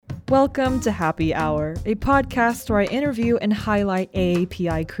Welcome to Happy Hour, a podcast where I interview and highlight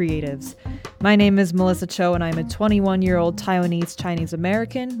AAPI creatives. My name is Melissa Cho, and I'm a 21-year-old Taiwanese Chinese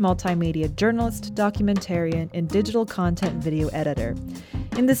American, multimedia journalist, documentarian, and digital content video editor.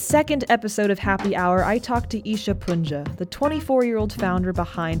 In the second episode of Happy Hour, I talked to Isha Punja, the 24-year-old founder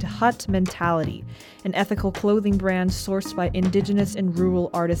behind Hut Mentality, an ethical clothing brand sourced by indigenous and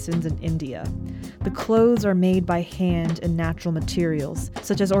rural artisans in India. The clothes are made by hand and natural materials,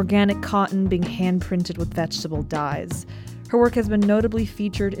 such as organic cotton being hand-printed with vegetable dyes. Her work has been notably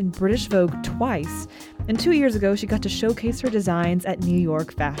featured in British Vogue twice, and 2 years ago she got to showcase her designs at New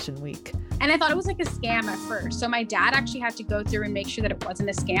York Fashion Week. And I thought it was like a scam at first. So my dad actually had to go through and make sure that it wasn't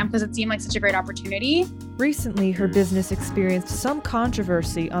a scam because it seemed like such a great opportunity. Recently, her business experienced some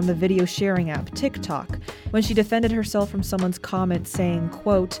controversy on the video sharing app TikTok when she defended herself from someone's comment saying,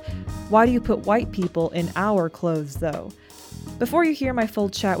 quote, "Why do you put white people in our clothes though?" Before you hear my full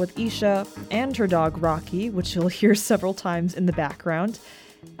chat with Isha and her dog Rocky, which you'll hear several times in the background,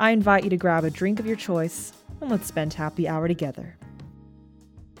 I invite you to grab a drink of your choice and let's spend happy hour together.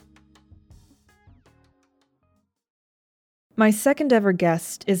 My second ever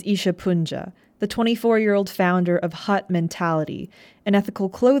guest is Isha Punja, the 24-year-old founder of Hut Mentality, an ethical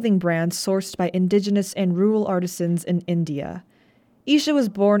clothing brand sourced by indigenous and rural artisans in India. Isha was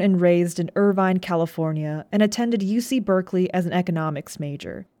born and raised in Irvine, California, and attended UC Berkeley as an economics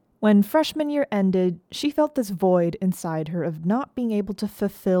major. When freshman year ended, she felt this void inside her of not being able to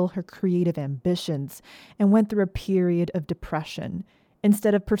fulfill her creative ambitions and went through a period of depression.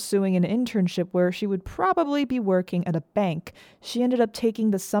 Instead of pursuing an internship where she would probably be working at a bank, she ended up taking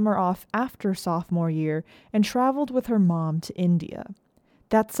the summer off after sophomore year and traveled with her mom to India.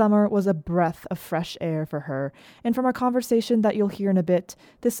 That summer was a breath of fresh air for her, and from our conversation that you'll hear in a bit,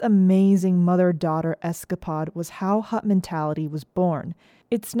 this amazing mother-daughter escapade was how Hut Mentality was born.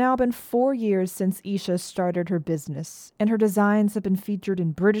 It's now been 4 years since Isha started her business, and her designs have been featured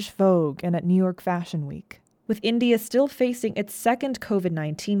in British Vogue and at New York Fashion Week. With India still facing its second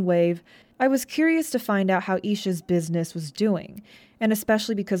COVID-19 wave, I was curious to find out how Isha's business was doing. And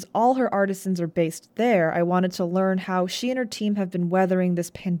especially because all her artisans are based there, I wanted to learn how she and her team have been weathering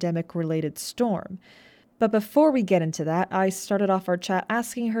this pandemic-related storm. But before we get into that, I started off our chat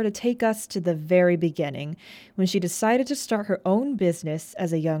asking her to take us to the very beginning, when she decided to start her own business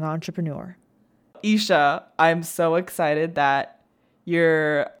as a young entrepreneur. Isha, I'm so excited that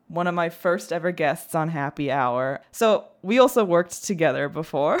you're one of my first ever guests on Happy Hour. So we also worked together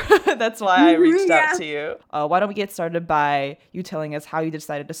before. That's why I reached out to you. Why don't we get started by you telling us how you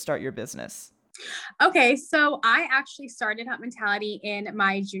decided to start your business? Okay, so I actually started Hut Mentality in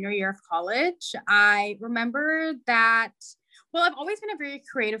my junior year of college. I remember that, well, I've always been a very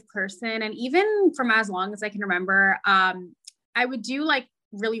creative person. And even from as long as I can remember, I would do like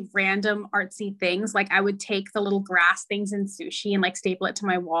really random artsy things. Like I would take the little grass things in sushi and like staple it to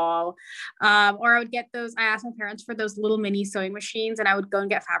my wall. Or I would get those, I asked my parents for those little mini sewing machines and I would go and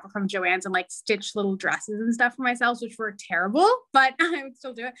get fabric from Joann's and like stitch little dresses and stuff for myself, which were terrible, but I would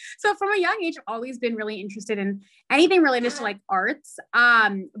still do it. So from a young age, I've always been really interested in anything related to like arts.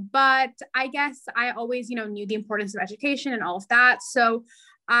 But I guess I always, knew the importance of education and all of that. So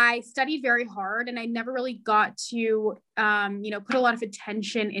I studied very hard and I never really got to, put a lot of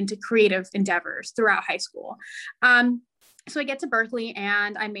attention into creative endeavors throughout high school. So I get to Berkeley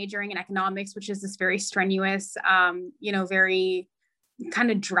and I'm majoring in economics, which is this very strenuous, very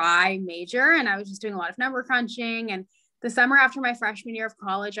kind of dry major. And I was just doing a lot of number crunching. And the summer after my freshman year of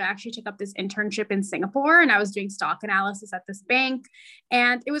college, I actually took up this internship in Singapore and I was doing stock analysis at this bank.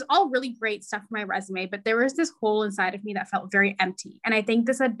 And it was all really great stuff for my resume, but there was this hole inside of me that felt very empty. And I think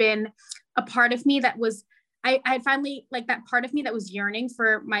this had been a part of me that was, I had finally, like that part of me that was yearning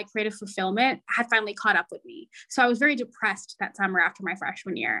for my creative fulfillment had finally caught up with me. So I was very depressed that summer after my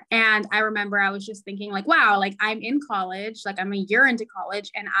freshman year. And I remember I was just thinking like, wow, like I'm in college, like I'm a year into college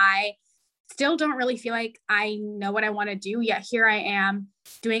and I still don't really feel like I know what I want to do yet. Here I am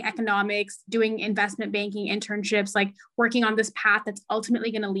doing economics, doing investment banking internships, like working on this path that's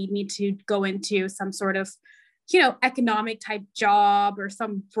ultimately going to lead me to go into some sort of, economic type job or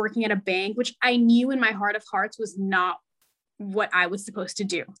some working at a bank, which I knew in my heart of hearts was not what I was supposed to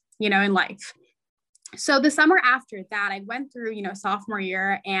do, in life. So the summer after that, I went through, sophomore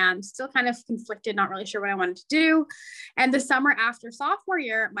year and still kind of conflicted, not really sure what I wanted to do. And the summer after sophomore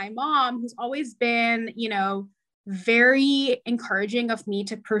year, my mom, who's always been, very encouraging of me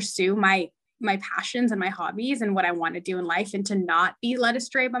to pursue my passions and my hobbies and what I want to do in life and to not be led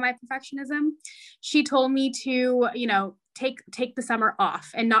astray by my perfectionism. She told me to, take the summer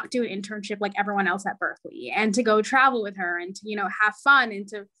off and not do an internship like everyone else at Berkeley and to go travel with her and to, have fun and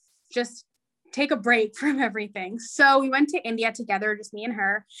to just take a break from everything. So we went to India together, just me and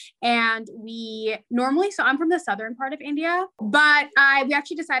her. And so I'm from the southern part of India, but we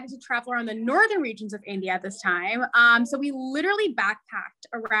actually decided to travel around the northern regions of India this time. So we literally backpacked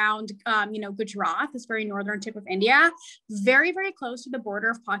around, Gujarat, this very northern tip of India, very, very close to the border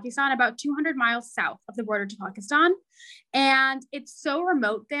of Pakistan, about 200 miles south of the border to Pakistan. And it's so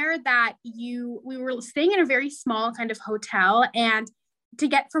remote there that we were staying in a very small kind of hotel, and to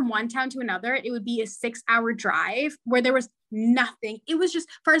get from one town to another, it would be a 6-hour drive where there was nothing. It was just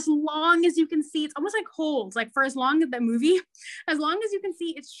for as long as you can see, it's almost like holes, like for as long as the movie, as long as you can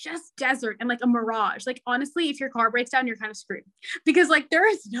see, it's just desert and like a mirage. Like, honestly, if your car breaks down, you're kind of screwed because like there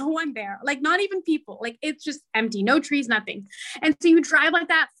is no one there, like not even people, like it's just empty, no trees, nothing. And so you drive like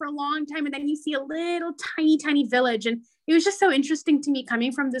that for a long time, and then you see a little tiny village. And it was just so interesting to me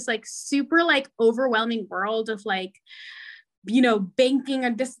coming from this like super like overwhelming world of like, banking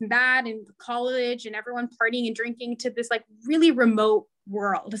and this and that and college and everyone partying and drinking, to this like really remote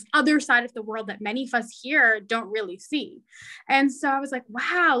world, this other side of the world that many of us here don't really see. And so I was like,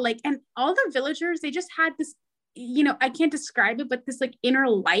 wow, like, and all the villagers, they just had this, I can't describe it, but this like inner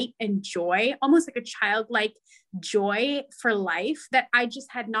light and joy, almost like a childlike joy for life that I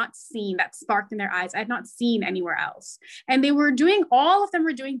just had not seen, that sparked in their eyes. I had not seen anywhere else. And all of them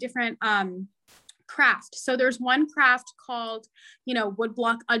were doing different, craft. So there's one craft called,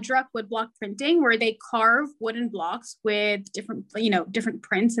 woodblock printing, where they carve wooden blocks with different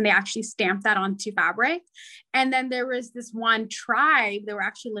prints, and they actually stamp that onto fabric. And then there was this one tribe, they were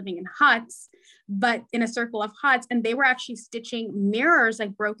actually living in huts, but in a circle of huts, and they were actually stitching mirrors,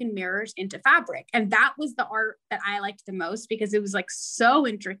 like broken mirrors, into fabric. And that was the art that I liked the most, because it was like so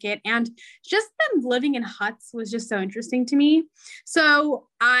intricate, and just them living in huts was just so interesting to me. So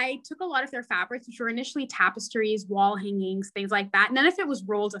I took a lot of their fabrics, which were initially tapestries, wall hangings, things like that. None of it was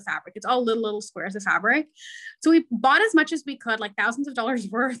rolls of fabric. It's all little squares of fabric. So we bought as much as we could, like thousands of dollars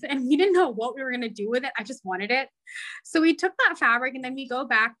worth, and we didn't know what we were going to do with it. I just wanted it. So we took that fabric, and then we go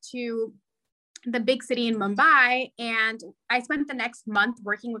back to the big city in Mumbai. And I spent the next month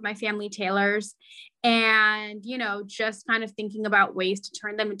working with my family tailors and, just kind of thinking about ways to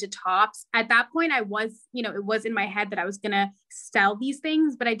turn them into tops. At that point, it was in my head that I was going to sell these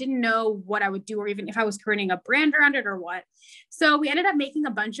things, but I didn't know what I would do, or even if I was creating a brand around it or what. So we ended up making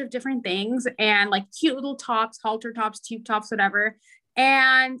a bunch of different things, and like cute little tops, halter tops, tube tops, whatever.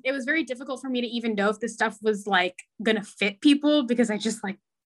 And it was very difficult for me to even know if this stuff was like going to fit people, because I just like,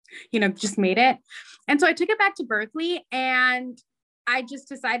 just made it. And so I took it back to Berkeley, and I just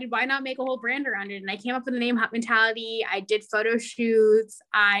decided, why not make a whole brand around it? And I came up with the name Hut Mentality. I did photo shoots.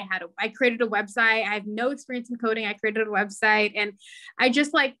 I created a website. I have no experience in coding. I created a website, and I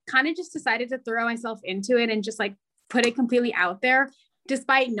just like kind of just decided to throw myself into it and just like put it completely out there,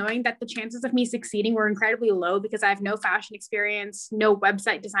 despite knowing that the chances of me succeeding were incredibly low, because I have no fashion experience, no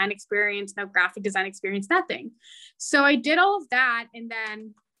website design experience, no graphic design experience, nothing. So I did all of that. And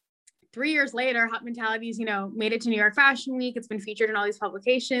then 3 years later, Hut Mentality's, made it to New York Fashion Week. It's been featured in all these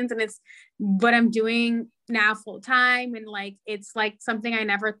publications, and it's what I'm doing now full time. And like, it's like something I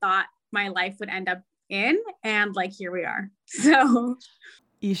never thought my life would end up in. And like, here we are. So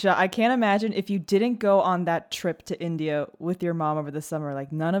Isha, I can't imagine if you didn't go on that trip to India with your mom over the summer,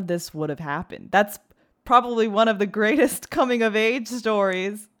 like none of this would have happened. That's probably one of the greatest coming of age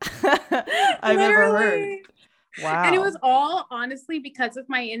stories I've ever heard. Wow. And it was all honestly because of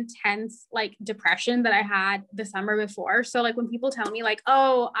my intense like depression that I had the summer before. So like when people tell me like,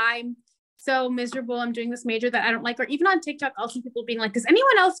 oh, I'm so miserable, I'm doing this major that I don't like, or even on TikTok, I'll see people being like, does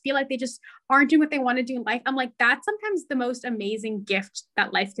anyone else feel like they just aren't doing what they want to do in life? I'm like, that's sometimes the most amazing gift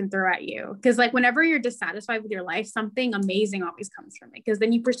that life can throw at you. Because like whenever you're dissatisfied with your life, something amazing always comes from it, because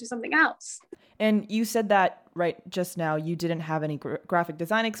then you pursue something else. And you said that right just now, you didn't have any graphic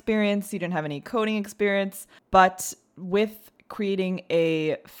design experience, you didn't have any coding experience, but with creating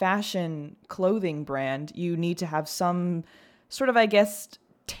a fashion clothing brand, you need to have some sort of, I guess,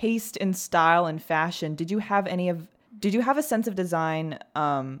 taste in style and fashion. Did you have a sense of design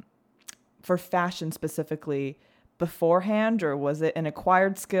for fashion specifically beforehand, or was it an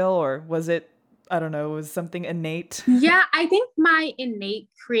acquired skill, or was it, I don't know, was something innate? Yeah, I think my innate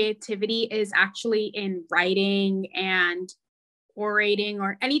creativity is actually in writing and orating,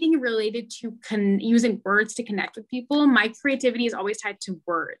 or anything related to using words to connect with people. My creativity is always tied to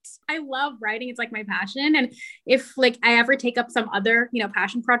words. I love writing. It's like my passion. And if like I ever take up some other,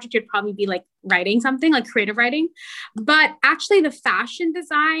 passion project, it'd probably be like writing something, like creative writing. But actually the fashion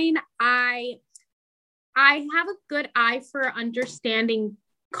design, I have a good eye for understanding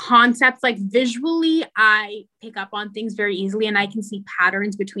concepts, like visually, I pick up on things very easily and I can see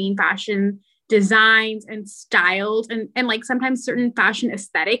patterns between fashion designs and styles and like sometimes certain fashion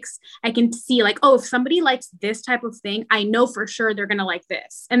aesthetics. I can see like, oh, if somebody likes this type of thing, I know for sure they're going to like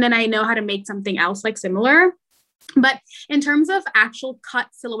this. And then I know how to make something else like similar. But in terms of actual cut,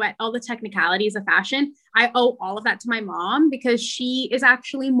 silhouette, all the technicalities of fashion, I owe all of that to my mom because she is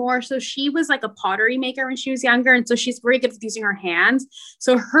actually more, so she was like a pottery maker when she was younger. And so she's very good with using her hands.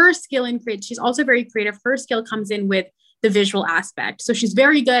 So her skill in creative, she's also very creative. Her skill comes in with the visual aspect. So she's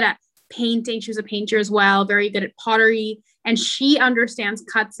very good at painting. She was a painter as well, very good at pottery. And she understands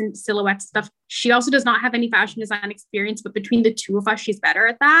cuts and silhouette stuff. She also does not have any fashion design experience, but between the two of us, she's better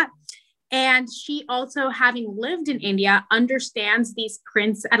at that. And she also, having lived in India, understands these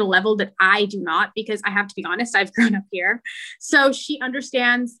prints at a level that I do not, because I have to be honest, I've grown up here. So she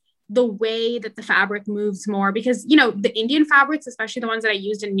understands the way that the fabric moves more because, you know, the Indian fabrics, especially the ones that I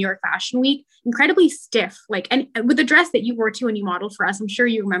used in New York Fashion Week, incredibly stiff. Like, and with the dress that you wore too when you modeled for us, I'm sure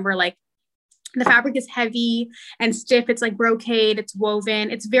you remember, like, the fabric is heavy and stiff. It's like brocade, it's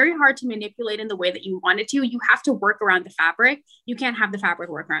woven. It's very hard to manipulate in the way that you want it to. You have to work around the fabric. You can't have the fabric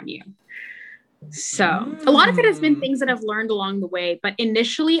work around you. So a lot of it has been things that I've learned along the way. But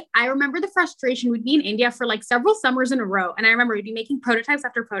initially, I remember the frustration would be in India for like several summers in a row. And I remember we'd be making prototypes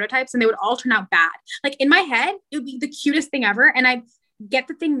after prototypes and they would all turn out bad. Like in my head, it would be the cutest thing ever. And I'd get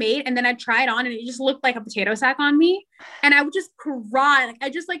the thing made and then I'd try it on and it just looked like a potato sack on me. And I would just cry. Like I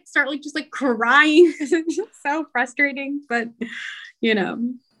just like start like just like crying. It's just so frustrating. But you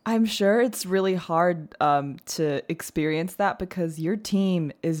know. I'm sure it's really hard to experience that because your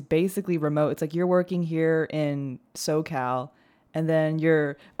team is basically remote. It's like you're working here in SoCal and then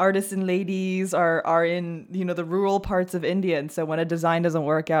your artisan ladies are in, you know, the rural parts of India. And so when a design doesn't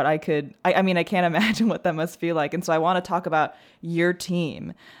work out, I mean, I can't imagine what that must feel like. And so I want to talk about your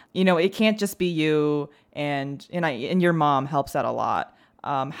team. You know, it can't just be you and your mom helps out a lot.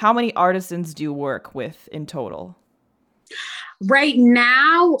 How many artisans do you work with in total? Right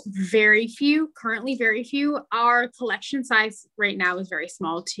now, very few, currently very few. Our collection size right now is very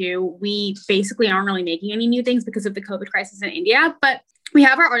small too. We basically aren't really making any new things because of the COVID crisis in India, but we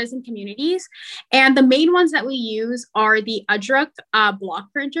have our artisan communities and the main ones that we use are the Ajrak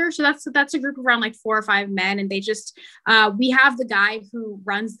block printer. So that's a group of around like 4 or 5 men. And they just, we have the guy who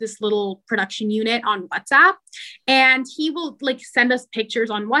runs this little production unit on WhatsApp and he will like send us pictures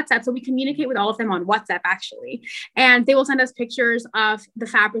on WhatsApp. So we communicate with all of them on WhatsApp actually. And they will send us pictures of the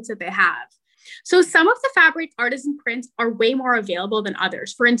fabrics that they have. So some of the fabric artisan prints are way more available than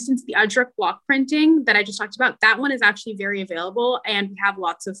others. For instance, the Ajrak block printing that I just talked about, that one is actually very available and we have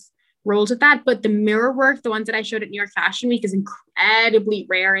lots of rolls of that. But the mirror work, the ones that I showed at New York Fashion Week is incredibly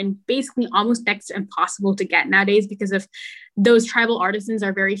rare and basically almost next to impossible to get nowadays because of those tribal artisans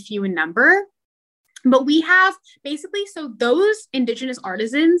are very few in number. But we have basically, so those indigenous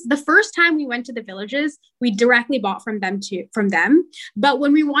artisans, the first time we went to the villages, we directly bought from them. But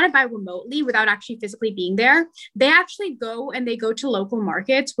when we want to buy remotely without actually physically being there, they actually go to local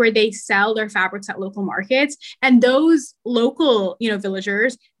markets where they sell their fabrics at local markets. And those local, you know,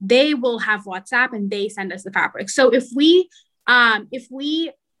 villagers, they will have WhatsApp and they send us the fabric. So if we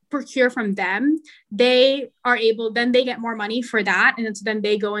procure from them, they are able, then they get more money for that. And so then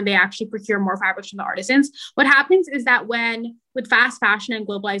they go and they actually procure more fabrics from the artisans. What happens is that with fast fashion and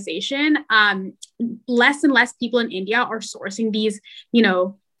globalization, less and less people in India are sourcing these, you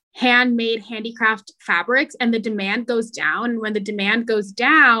know, handmade handicraft fabrics and the demand goes down. And when the demand goes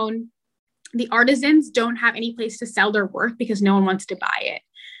down, the artisans don't have any place to sell their work because no one wants to buy it.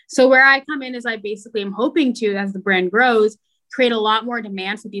 So where I come in is I basically am hoping to, as the brand grows, create a lot more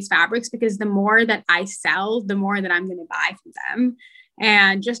demand for these fabrics because the more that I sell, the more that I'm going to buy from them.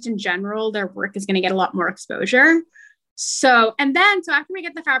 And just in general, their work is going to get a lot more exposure. So after we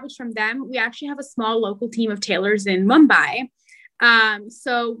get the fabrics from them, we actually have a small local team of tailors in Mumbai.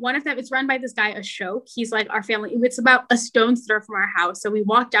 So one of them is run by this guy, Ashok. He's like our family. It's about a stone's throw from our house. So we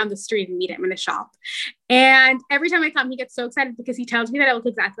walk down the street and meet him in the shop. And every time I come, he gets so excited because he tells me that I look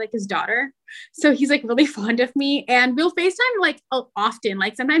exactly like his daughter. So he's like really fond of me and we'll FaceTime like often.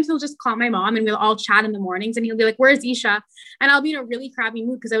 Like sometimes he'll just call my mom and we'll all chat in the mornings and he'll be like, "Where's Isha?" And I'll be in a really crappy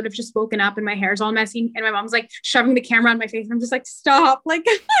mood because I would have just woken up and my hair's all messy. And my mom's like shoving the camera on my face. And I'm just like, stop. Like,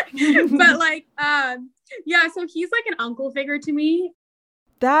 but like, yeah, so he's like an uncle figure to me.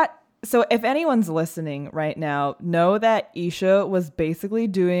 So if anyone's listening right now, know that Isha was basically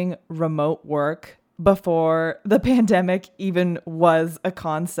doing remote work before the pandemic even was a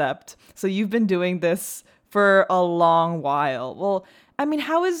concept. So you've been doing this for a long while. Well, I mean,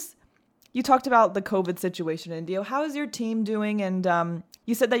 you talked about the COVID situation in India. How is your team doing? And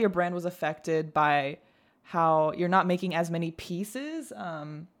you said that your brand was affected by how you're not making as many pieces.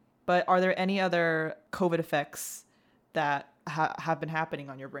 But are there any other COVID effects that have been happening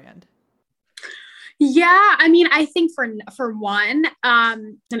on your brand? Yeah, I mean, I think for one,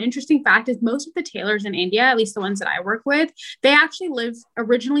 an interesting fact is most of the tailors in India, at least the ones that I work with, they actually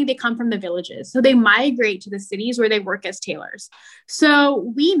originally they come from the villages. So they migrate to the cities where they work as tailors.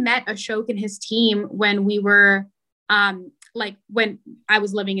 So we met Ashok and his team when we were when I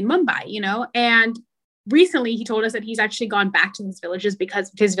was living in Mumbai, and recently he told us that he's actually gone back to his village because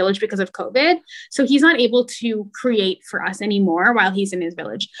of COVID. So he's not able to create for us anymore while he's in his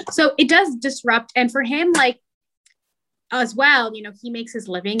village. So it does disrupt. And for him, as well, he makes his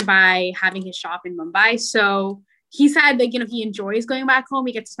living by having his shop in Mumbai. So he said that, he enjoys going back home.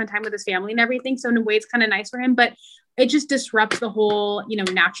 He gets to spend time with his family and everything. So in a way, it's kind of nice for him, but it just disrupts the whole,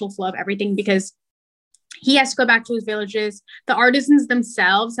 natural flow of everything because he has to go back to his villages. The artisans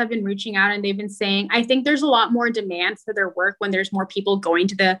themselves have been reaching out and they've been saying, I think there's a lot more demand for their work when there's more people going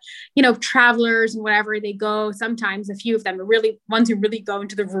to the, travelers and wherever they go. Sometimes a few of them, ones who really go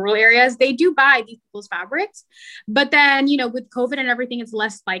into the rural areas, they do buy these people's fabrics. But then, with COVID and everything, it's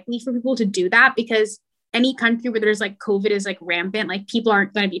less likely for people to do that because any country where there's COVID is rampant, people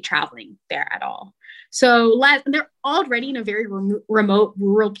aren't going to be traveling there at all. So they're already in a very remote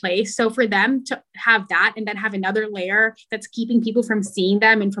rural place. So for them to have that and then have another layer that's keeping people from seeing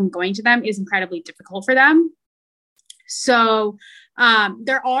them and from going to them is incredibly difficult for them. So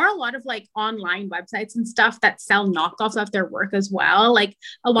there are a lot of online websites and stuff that sell knockoffs of their work as well.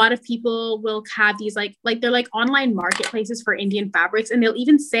 A lot of people will have these they're online marketplaces for Indian fabrics, and they'll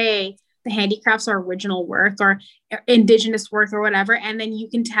even say the handicrafts are original work or indigenous work or whatever. And then you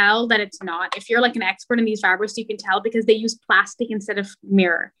can tell that it's not. If you're an expert in these fabrics, you can tell because they use plastic instead of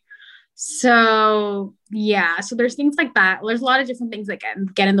mirror. So yeah, so there's things like that. There's a lot of different things that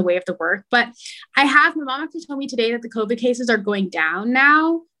get in the way of the work. But my mom actually told me today that the COVID cases are going down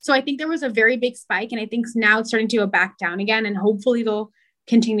now. So I think there was a very big spike and I think now it's starting to go back down again and hopefully they'll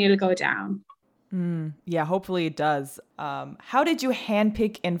continue to go down. Yeah, hopefully it does. How did you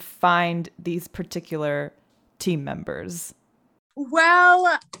handpick and find these particular team members?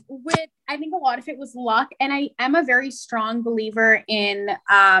 Well, I think a lot of it was luck. And I am a very strong believer in,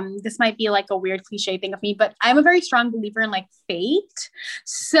 this might be a weird cliche thing of me, but I'm a very strong believer in fate.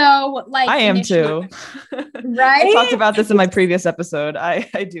 So I am too. Right? I talked about this in my previous episode. I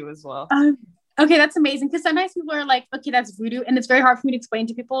do as well. Okay, that's amazing. Because sometimes people are like, okay, that's voodoo. And it's very hard for me to explain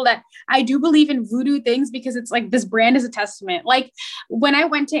to people that I do believe in voodoo things because it's this brand is a testament. When I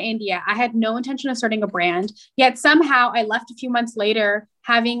went to India, I had no intention of starting a brand, yet somehow I left a few months later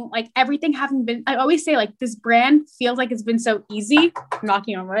having everything having been, I always say this brand feels like it's been so easy, I'm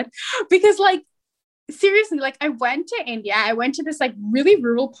knocking on wood, because seriously, I went to India, I went to this really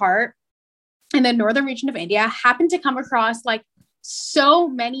rural part in the northern region of India, happened to come across so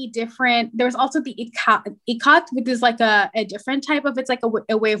many different, there was also the ikat, which is a different type of, it's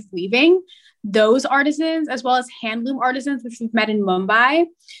a way of weaving, those artisans, as well as handloom artisans, which we've met in Mumbai.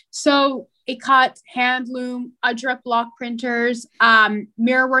 So ikat, handloom, ajrak block printers,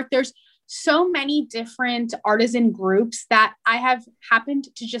 mirror work. There's so many different artisan groups that I have happened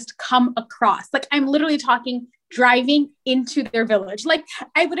to just come across. I'm literally talking driving into their village.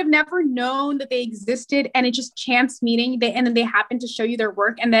 I would have never known that they existed, and it just chance meeting. And then they happen to show you their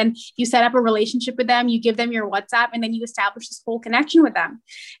work, and then you set up a relationship with them. You give them your WhatsApp, and then you establish this whole connection with them.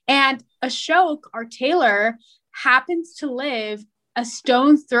 And Ashok, our tailor, happens to live a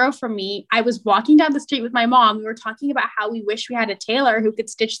stone's throw from me. I was walking down the street with my mom. We were talking about how we wish we had a tailor who could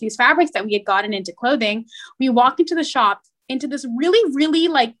stitch these fabrics that we had gotten into clothing. We walked into the shop, into this really, really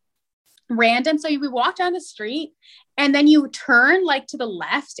random. So we walk down the street and then you turn to the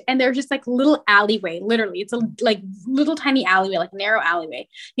left and there's just little alleyway. Literally, it's a little tiny alleyway, narrow alleyway.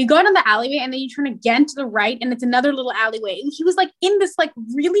 You go down the alleyway and then you turn again to the right and it's another little alleyway. And he was in this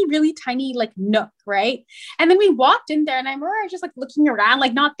really, really tiny nook, right? And then we walked in there and I remember I was just looking around,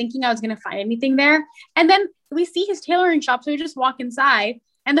 not thinking I was going to find anything there. And then we see his tailoring shop. So we just walk inside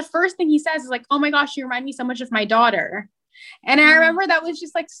and the first thing he says is oh my gosh, you remind me so much of my daughter. And I remember that was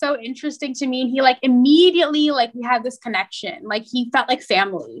just so interesting to me. And he immediately we had this connection, he felt like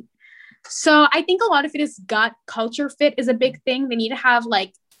family. So I think a lot of it is gut culture fit is a big thing. They need to have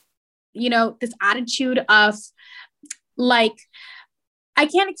this attitude of I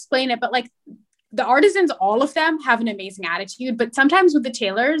can't explain it, but the artisans, all of them have an amazing attitude. But sometimes with the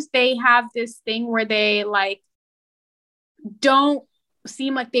tailors, they have this thing where they don't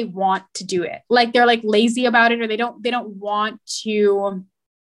seem like they want to do it. They're lazy about it, or they don't want to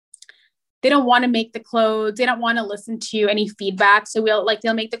they don't want to make the clothes. They don't want to listen to any feedback. So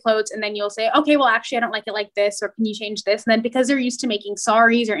they'll make the clothes and then you'll say, okay, well, actually, I don't like it like this, or can you change this? And then because they're used to making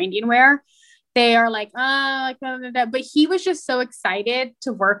saris or Indian wear, they are like, like, blah, blah, blah. But he was just so excited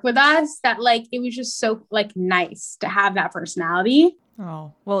to work with us that like, it was just so like nice to have that personality.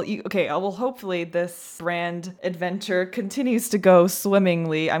 Oh, well, okay. Well, hopefully this brand adventure continues to go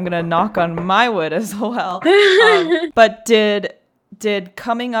swimmingly. I'm going to knock on my wood as well. But did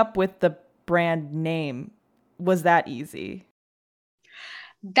coming up with the brand name, was that easy?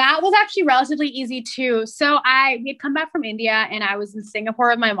 That was actually relatively easy too. So we had come back from India and I was in Singapore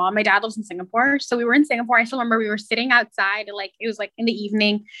with my mom. My dad lives in Singapore. So we were in Singapore. I still remember we were sitting outside, like it was like in the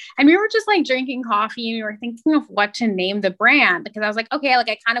evening, and we were just like drinking coffee and we were thinking of what to name the brand, because I was like, okay, like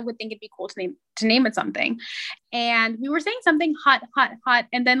I kind of would think it'd be cool to name it something. And we were saying something hot, hot, hot.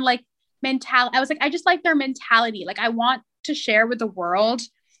 And then like mentality, I was like, I just like their mentality. Like I want to share with the world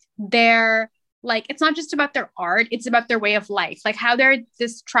their, like, it's not just about their art, it's about their way of life, like how they're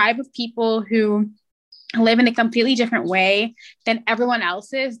this tribe of people who live in a completely different way than everyone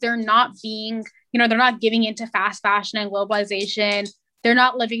else is. They're not being, they're not giving into fast fashion and globalization. They're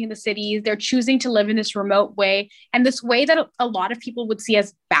not living in the cities. They're choosing to live in this remote way, and this way that a lot of people would see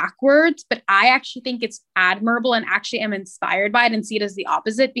as backwards. But I actually think it's admirable and actually am inspired by it and see it as the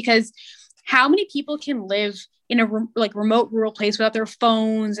opposite, because how many people can live in a remote rural place without their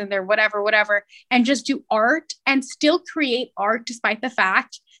phones and their whatever, and just do art and still create art despite the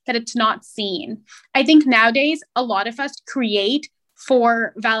fact that it's not seen. I think nowadays, a lot of us create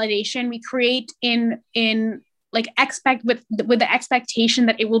for validation. We create in like expect with the expectation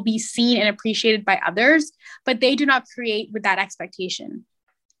that it will be seen and appreciated by others, but they do not create with that expectation.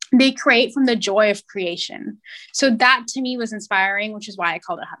 They create from the joy of creation. So that to me was inspiring, which is why I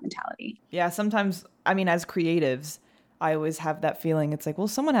called it hut mentality. Yeah, sometimes, I mean, as creatives, I always have that feeling. It's like, well,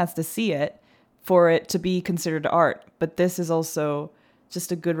 someone has to see it for it to be considered art. But this is also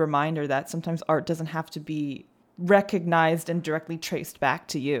just a good reminder that sometimes art doesn't have to be recognized and directly traced back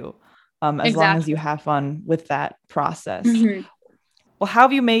to you, as long as you have fun with that process. Mm-hmm. Well, how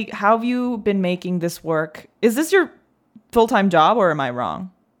have you been making this work? Is this your full-time job, or am I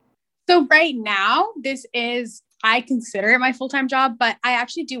wrong? So right now, I consider it my full-time job, but I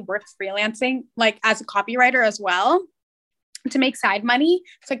actually do work freelancing, like as a copywriter as well, to make side money.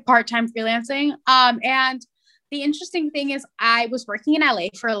 It's like part-time freelancing. And the interesting thing is I was working in LA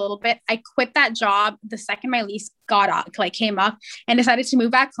for a little bit. I quit that job the second my lease came up, and decided to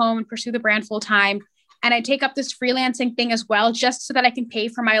move back home and pursue the brand full-time. And I take up this freelancing thing as well, just so that I can pay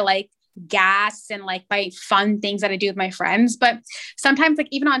for my gas and my fun things that I do with my friends. But sometimes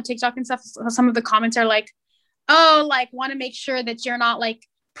even on TikTok and stuff, some of the comments are like, oh, want to make sure that you're not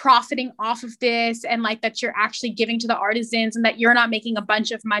profiting off of this, and that you're actually giving to the artisans, and that you're not making a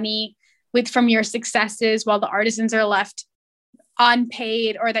bunch of money from your successes while the artisans are left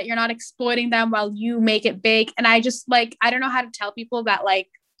unpaid, or that you're not exploiting them while you make it big. And I just I don't know how to tell people that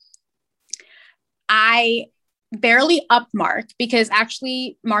I barely upmark, because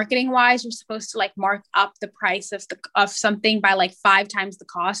actually marketing wise, you're supposed to mark up the price of something by 5 times the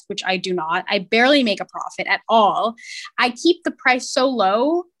cost, which I do not. I barely make a profit at all. I keep the price so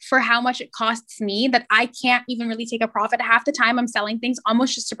low for how much it costs me that I can't even really take a profit. Half the time I'm selling things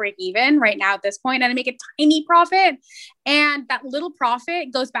almost just to break even right now at this point, and I make a tiny profit, and that little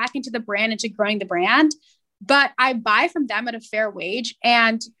profit goes back into the brand, into growing the brand. But I buy from them at a fair wage,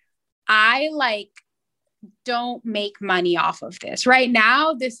 and I don't make money off of this right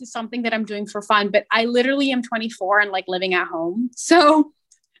now. This is something that I'm doing for fun, but I literally am 24 and living at home. So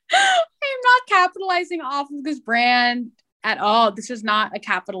I'm not capitalizing off of this brand at all. This is not a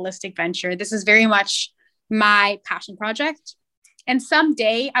capitalistic venture. This is very much my passion project. And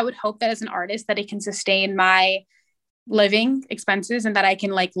someday I would hope that as an artist that it can sustain my living expenses and that I can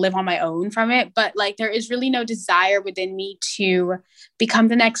live on my own from it. But there is really no desire within me to become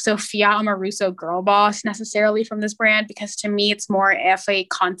the next Sophia Amoruso girl boss necessarily from this brand, because to me it's more of a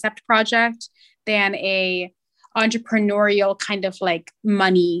concept project than a entrepreneurial kind of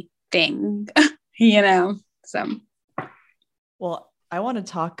money thing, so. Well, I want to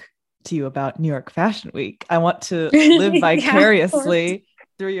talk to you about New York Fashion Week. I want to live vicariously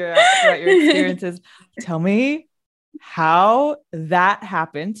throughout your experiences. Tell me how that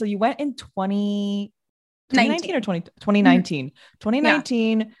happened. So you went in 2019 or 2019?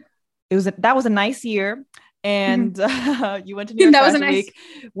 2019. Yeah. That was a nice year. And you went to New York Fashion Week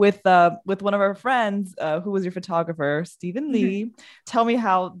with one of our friends, who was your photographer, Stephen Lee. Tell me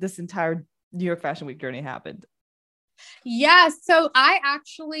how this entire New York Fashion Week journey happened. Yeah, so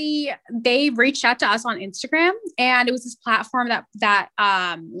they reached out to us on Instagram, and it was this platform that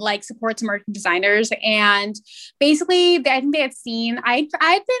like supports emerging designers. And basically, I think they had seen I'd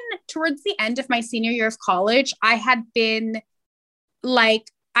been towards the end of my senior year of college. I had been like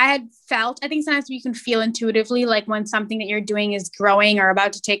I had felt, I think sometimes you can feel intuitively like when something that you're doing is growing or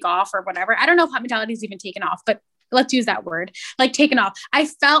about to take off or whatever. I don't know if hot mentality is even taken off, but let's use that word, like taken off. I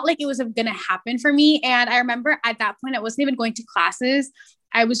felt like it was going to happen for me. And I remember at that point, I wasn't even going to classes.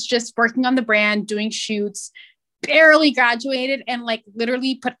 I was just working on the brand, doing shoots, barely graduated, and like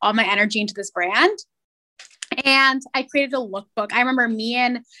literally put all my energy into this brand. And I created a lookbook. I remember me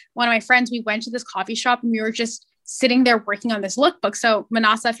and one of my friends, we went to this coffee shop and we were just sitting there working on this lookbook. So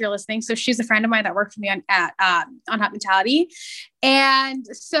Manasa, if you're listening, so she's a friend of mine that worked for me on Hot Mentality. And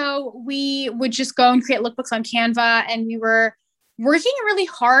so we would just go and create lookbooks on Canva, and we were working really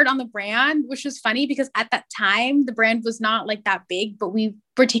hard on the brand, which was funny because at that time the brand was not like that big, but we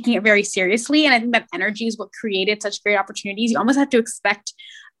were taking it very seriously. And I think that energy is what created such great opportunities. You almost have to expect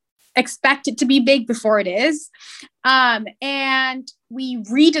it to be big before it is. And we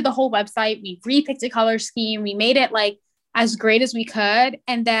redid the whole website. We repicked the color scheme. We made it like as great as we could.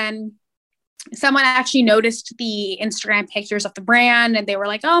 And then someone actually noticed the Instagram pictures of the brand, and they were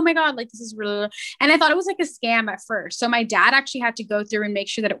like, oh my God, like this is really, and I thought it was like a scam at first. So my dad actually had to go through and make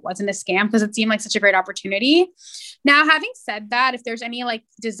sure that it wasn't a scam because it seemed like such a great opportunity. Now, having said that, if there's any like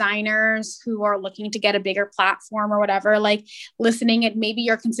designers who are looking to get a bigger platform or whatever, like listening, and maybe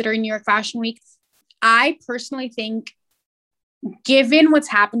you're considering New York Fashion Week, I personally think given what's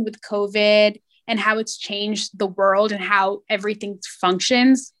happened with COVID and how it's changed the world and how everything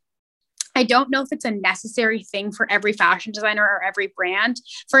functions, I don't know if it's a necessary thing for every fashion designer or every brand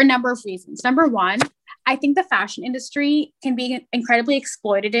for a number of reasons. Number one, I think the fashion industry can be incredibly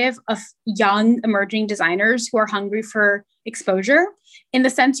exploitative of young emerging designers who are hungry for exposure, in the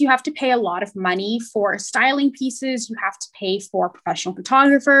sense you have to pay a lot of money for styling pieces. You have to pay for professional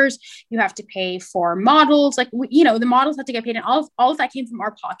photographers. You have to pay for models. Like, the models have to get paid, and all of that came from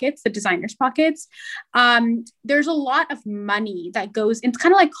our pockets, the designers' pockets. There's a lot of money that goes, it's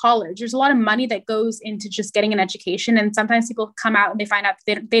kind of like college. There's a lot of money that goes into just getting an education. And sometimes people come out and they find out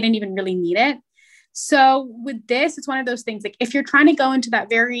they didn't even really need it. So with this, it's one of those things, like if you're trying to go into that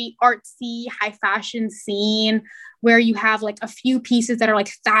very artsy, high fashion scene where you have like a few pieces that are like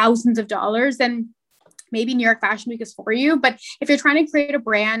thousands of dollars, then maybe New York Fashion Week is for you. But if you're trying to create a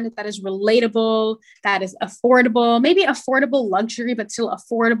brand that is relatable, that is affordable, maybe affordable luxury, but still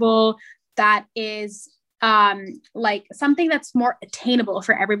affordable, that is like something that's more attainable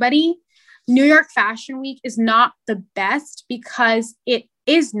for everybody, New York Fashion Week is not the best because it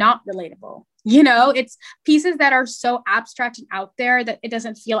is not relatable. It's pieces that are so abstract and out there that it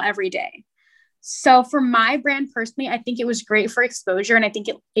doesn't feel every day. So for my brand personally, I think it was great for exposure, and I think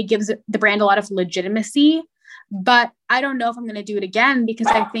it gives the brand a lot of legitimacy, but I don't know if I'm going to do it again because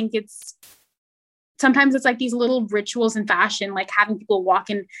I think sometimes it's like these little rituals in fashion, like having people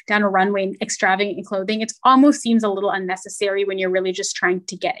walking down a runway in extravagant clothing. It almost seems a little unnecessary when you're really just trying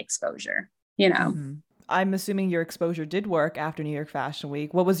to get exposure, Mm-hmm. I'm assuming your exposure did work after New York Fashion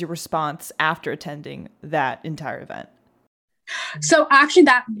Week. What was your response after attending that entire event? So actually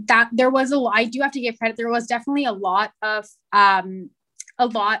that there was I do have to give credit. There was definitely a lot of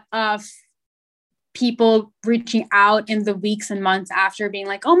people reaching out in the weeks and months after, being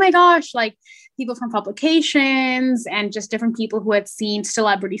like, oh my gosh, like people from publications and just different people who had seen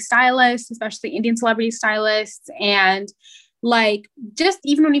celebrity stylists, especially Indian celebrity stylists. And like, just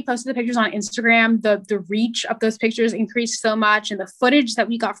even when we posted the pictures on Instagram, the reach of those pictures increased so much. And the footage that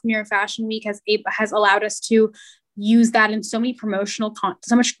we got from New York Fashion Week has allowed us to use that in so much promotional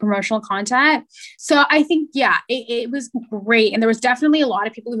content. So I think, yeah, it was great. And there was definitely a lot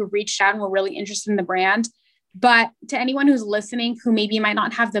of people who reached out and were really interested in the brand. But to anyone who's listening, who maybe might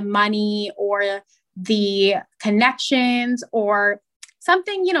not have the money or the connections or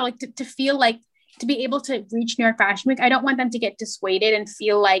something, like to feel like, to be able to reach New York Fashion Week, I don't want them to get dissuaded and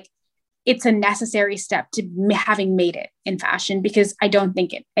feel like it's a necessary step to having made it in fashion, because I don't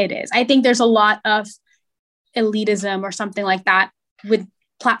think it is. I think there's a lot of elitism or something like that with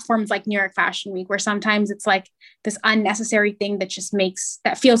platforms like New York Fashion Week, where sometimes it's like this unnecessary thing that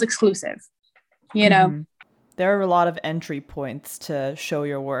feels exclusive, Mm-hmm. There are a lot of entry points to show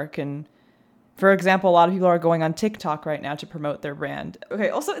your work. And for example, a lot of people are going on TikTok right now to promote their brand. Okay,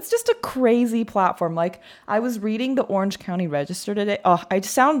 also, it's just a crazy platform. Like, I was reading the Orange County Register today. Oh, I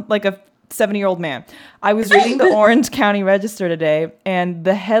sound like a 70-year-old man. I was reading the Orange County Register today, and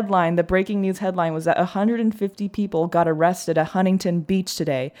the breaking news headline was that 150 people got arrested at Huntington Beach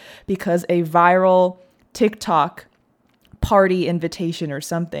today because a viral TikTok party invitation or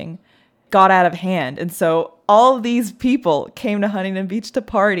something got out of hand. And so all of these people came to Huntington Beach to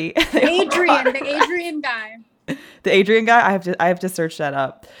party. The Adrian guy. The Adrian guy? I have to search that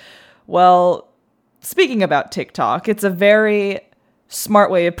up. Well, speaking about TikTok, it's a very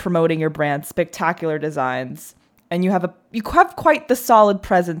smart way of promoting your brand, spectacular designs. And you have quite the solid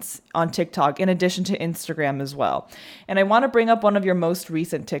presence on TikTok in addition to Instagram as well. And I want to bring up one of your most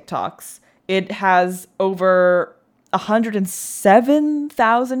recent TikToks. It has over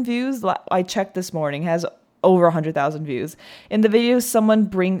 107,000 views. I checked this morning, has over 100,000 views. In the video,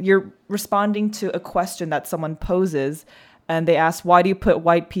 you're responding to a question that someone poses, and they ask, why do you put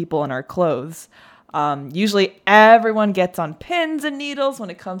white people in our clothes? Usually everyone gets on pins and needles when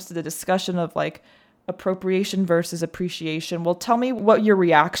it comes to the discussion of like appropriation versus appreciation. Well, tell me what your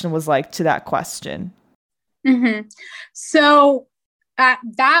reaction was like to that question. Mm-hmm. So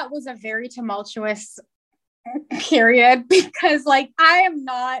that was a very tumultuous period, because like I am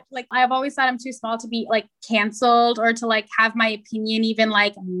not like, I've always thought I'm too small to be like canceled or to like have my opinion even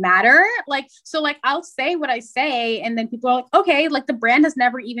like matter. Like, so like I'll say what I say and then people are like, okay, like the brand has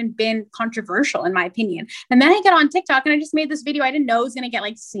never even been controversial in my opinion. And then I get on TikTok and I just made this video. I didn't know it was going to get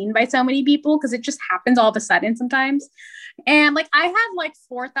like seen by so many people because it just happens all of a sudden sometimes. And like I had like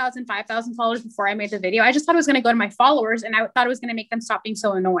 4,000, 5,000 followers before I made the video. I just thought it was going to go to my followers and I thought it was going to make them stop being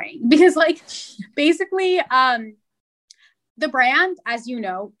so annoying because like basically the brand, as you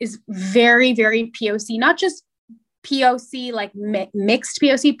know, is very, very POC, not just POC, like mixed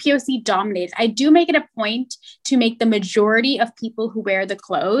POC dominated. I do make it a point to make the majority of people who wear the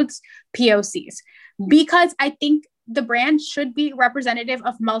clothes POCs because I think the brand should be representative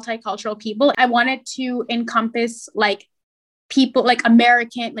of multicultural people. I wanted to encompass like people like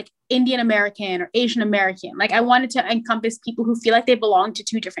American, like Indian American or Asian American. Like I wanted to encompass people who feel like they belong to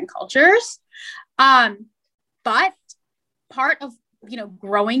two different cultures. But part of, you know,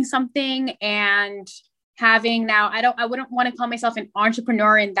 growing something and having now, I wouldn't want to call myself an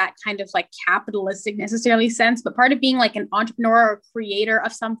entrepreneur in that kind of like capitalistic necessarily sense, but part of being like an entrepreneur or creator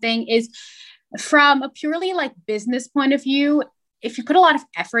of something is from a purely like business point of view. If you put a lot of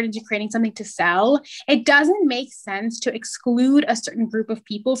effort into creating something to sell, it doesn't make sense to exclude a certain group of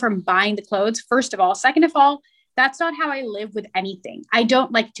people from buying the clothes, first of all. Second of all, that's not how I live with anything. I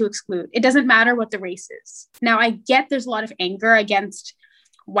don't like to exclude. It doesn't matter what the race is. Now, I get there's a lot of anger against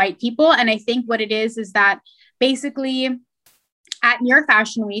white people. And I think what it is that basically at New York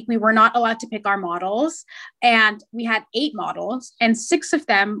Fashion Week, we were not allowed to pick our models. And we had 8 models and 6 of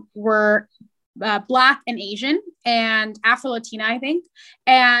them were Black and Asian and Afro-Latina, I think.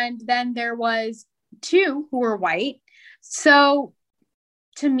 And then there was 2 who were white. So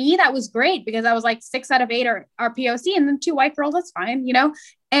to me, that was great because I was like 6 out of 8 are POC and then 2 white girls, that's fine, you know?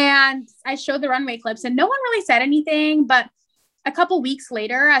 And I showed the runway clips and no one really said anything. But a couple weeks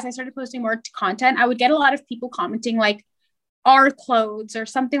later, as I started posting more content, I would get a lot of people commenting like our clothes or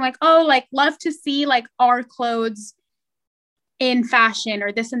something like, oh, like love to see like our clothes in fashion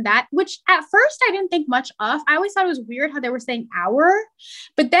or this and that, which at first I didn't think much of. I always thought it was weird how they were saying our,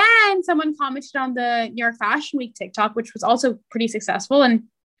 but then someone commented on the New York Fashion Week TikTok, which was also pretty successful. And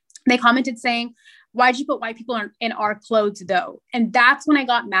they commented saying, why'd you put white people in our clothes though? And that's when I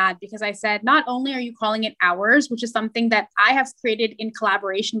got mad because I said, not only are you calling it ours, which is something that I have created in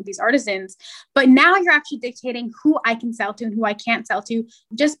collaboration with these artisans, but now you're actually dictating who I can sell to and who I can't sell to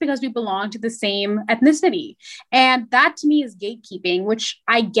just because we belong to the same ethnicity. And that to me is gatekeeping, which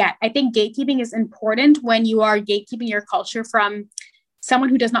I get. I think gatekeeping is important when you are gatekeeping your culture from someone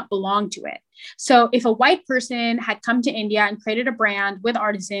who does not belong to it. So if a white person had come to India and created a brand with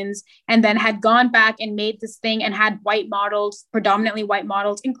artisans and then had gone back and made this thing and had white models, predominantly white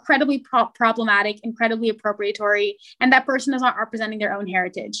models, incredibly problematic, incredibly appropriatory, and that person is not representing their own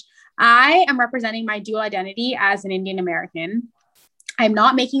heritage. I am representing my dual identity as an Indian American. I'm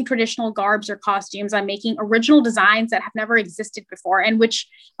not making traditional garbs or costumes. I'm making original designs that have never existed before and which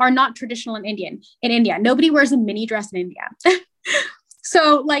are not traditional in India. Nobody wears a mini dress in India.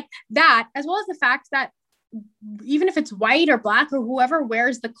 So like that, as well as the fact that even if it's white or Black or whoever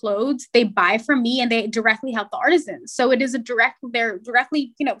wears the clothes, they buy from me and they directly help the artisans. So it is they're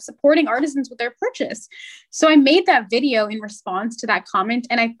directly, you know, supporting artisans with their purchase. So I made that video in response to that comment.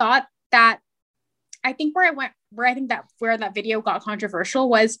 And I thought that, where that video got controversial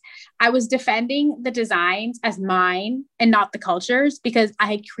was I was defending the designs as mine and not the cultures because I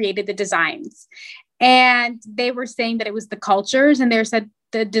had created the designs. And they were saying that it was the cultures and they said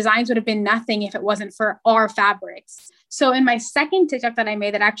the designs would have been nothing if it wasn't for our fabrics. So in my second TikTok that I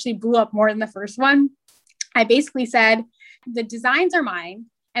made that actually blew up more than the first one, I basically said the designs are mine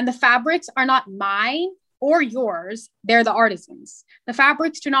and the fabrics are not mine. or yours, they're the artisans. The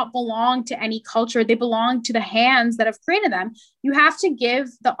fabrics do not belong to any culture. They belong to the hands that have created them. You have to give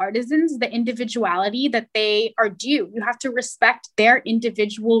the artisans the individuality that they are due. You have to respect their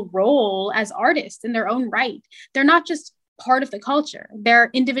individual role as artists in their own right. They're not just part of the culture. They're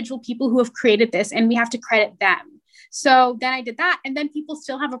individual people who have created this, and we have to credit them. So then I did that. And then people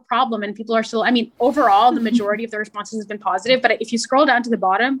still have a problem, and people are still, I mean, overall, the majority of the responses has been positive. But if you scroll down to the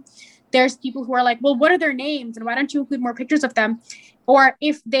bottom, there's people who are like, well, what are their names? And why don't you include more pictures of them? Or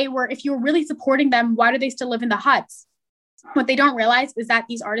if you were really supporting them, why do they still live in the huts? What they don't realize is that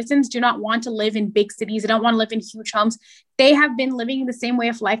these artisans do not want to live in big cities. They don't want to live in huge homes. They have been living the same way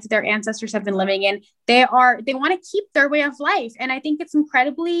of life that their ancestors have been living in. They want to keep their way of life. And I think it's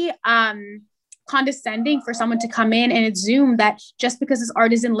incredibly condescending for someone to come in and assume that just because this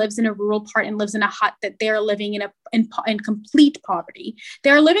artisan lives in a rural part and lives in a hut, that they're living in complete poverty.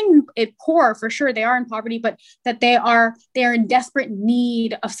 They're living it poor for sure. They are in poverty, but that they're in desperate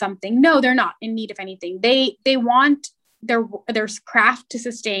need of something. No, they're not in need of anything. They want their craft to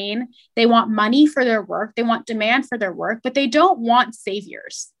sustain. They want money for their work. They want demand for their work, but they don't want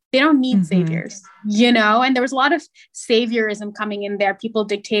saviors. They don't need saviors, and there was a lot of saviorism coming in there, people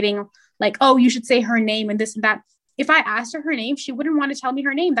dictating like, oh, you should say her name and this and that. If I asked her name, she wouldn't want to tell me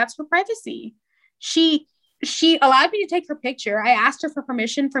her name. That's her privacy. She allowed me to take her picture. I asked her for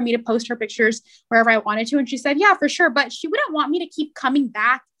permission for me to post her pictures wherever I wanted to. And she said, yeah, for sure. But she wouldn't want me to keep coming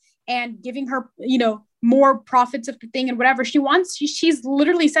back and giving her, more profits of the thing and whatever she wants. She's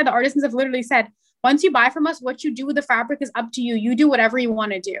literally said, the artisans have literally said, once you buy from us, what you do with the fabric is up to you. You do whatever you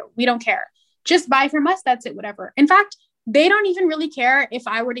want to do. We don't care. Just buy from us. That's it. Whatever. In fact, they don't even really care if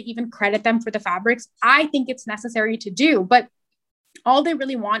I were to even credit them for the fabrics. I think it's necessary to do, but all they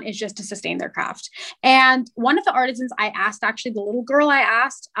really want is just to sustain their craft. And one of the artisans I asked, actually the little girl I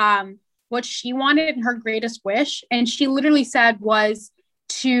asked, what she wanted and her greatest wish. And she literally said was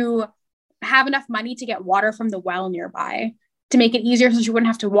to have enough money to get water from the well nearby to make it easier so she wouldn't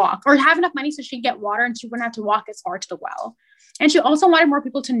have to walk, or have enough money so she'd get water and she wouldn't have to walk as far to the well. And she also wanted more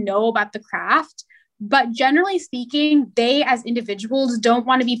people to know about the craft. But generally speaking, they as individuals don't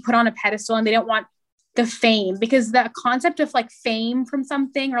want to be put on a pedestal, and they don't want the fame, because the concept of like fame from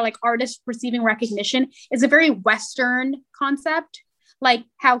something, or like artists receiving recognition, is a very Western concept. Like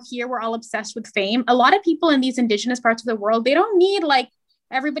how here we're all obsessed with fame. A lot of people in these indigenous parts of the world, they don't need like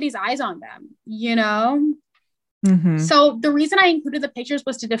everybody's eyes on them, So the reason I included the pictures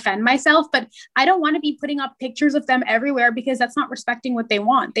was to defend myself, but I don't want to be putting up pictures of them everywhere, because that's not respecting what they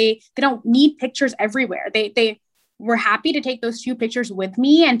want. They don't need pictures everywhere. They were happy to take those few pictures with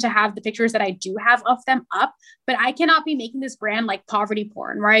me and to have the pictures that I do have of them up, but I cannot be making this brand like poverty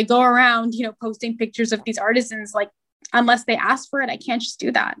porn, where I go around, posting pictures of these artisans, like, unless they ask for it. I can't just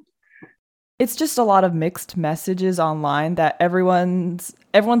do that. It's just a lot of mixed messages online that everyone's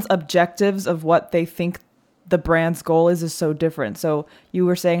objectives of what they think the brand's goal is so different. So you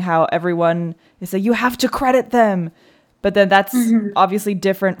were saying how everyone is like, you have to credit them, but then that's obviously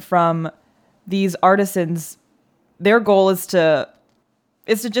different from these artisans. Their goal is to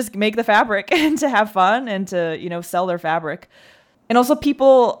just make the fabric and to have fun and to, sell their fabric. And also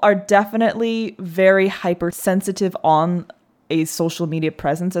people are definitely very hypersensitive on a social media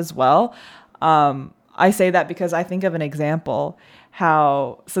presence as well. I say that because I think of an example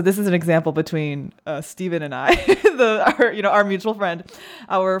so this is an example between Steven and I, our mutual friend,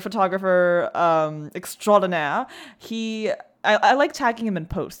 our photographer extraordinaire. I like tagging him in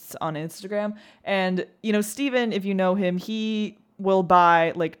posts on Instagram, and Steven, if you know him, he will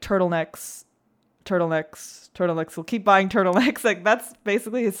buy like turtlenecks. He'll keep buying turtlenecks. Like that's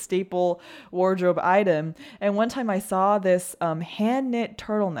basically his staple wardrobe item. And one time I saw this hand knit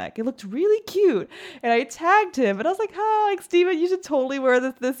turtleneck. It looked really cute, and I tagged him, and I was like, "Hi, like Steven, you should totally wear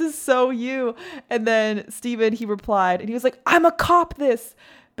this. This is so you." And then Steven, he replied, and he was like, "I'm a cop this."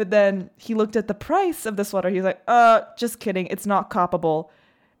 But then he looked at the price of the sweater. He was like, just kidding. It's not coppable."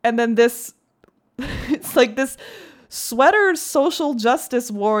 And then it's like this sweater social justice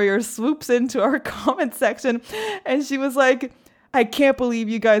warrior swoops into our comment section, and she was like, "I can't believe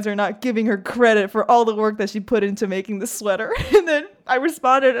you guys are not giving her credit for all the work that she put into making the sweater." And then I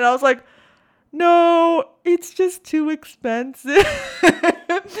responded, and I was like, "No, it's just too expensive."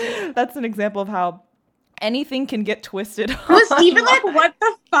 That's an example of how anything can get twisted. Was Steven like, what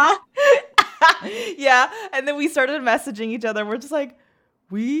the fuck? Yeah, and then we started messaging each other. We're just like,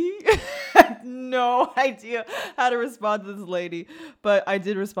 we had no idea how to respond to this lady, but I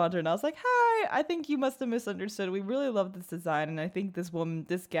did respond to her, and I was like, "Hi, I think you must have misunderstood. We really love this design, and I think this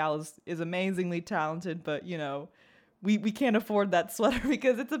gal is amazingly talented, but we can't afford that sweater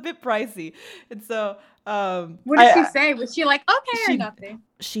because it's a bit pricey. And so what did she say? Was she like, okay, or nothing?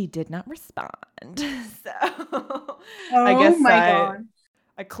 She did not respond. So I Oh guess my God.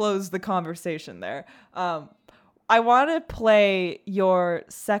 I closed the conversation there. I want to play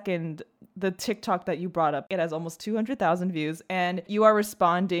the TikTok that you brought up. It has almost 200,000 views, and you are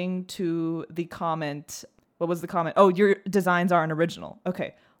responding to the comment. What was the comment? Oh, your designs aren't original.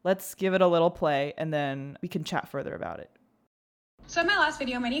 Okay, let's give it a little play, and then we can chat further about it. So in my last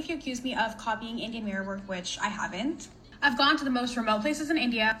video, many of you accused me of copying Indian mirror work, which I haven't. I've gone to the most remote places in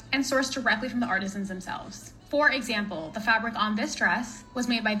India and sourced directly from the artisans themselves. For example, the fabric on this dress was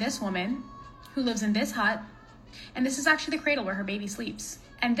made by this woman who lives in this hut, and this is actually the cradle where her baby sleeps.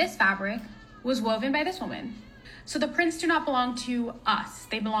 And this fabric was woven by this woman. So the prints do not belong to us,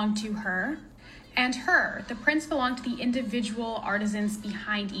 they belong to her. And the prints belong to the individual artisans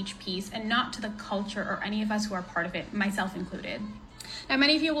behind each piece and not to the culture or any of us who are part of it, myself included. Now,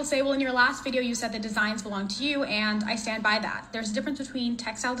 many of you will say, well, in your last video, you said the designs belong to you, and I stand by that. There's a difference between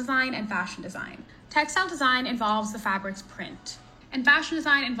textile design and fashion design. Textile design involves the fabric's print, and fashion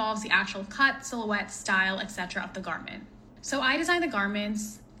design involves the actual cut, silhouette, style, etc. of the garment. So I design the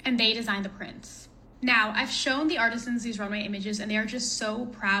garments, and they design the prints. Now, I've shown the artisans these runway images, and they are just so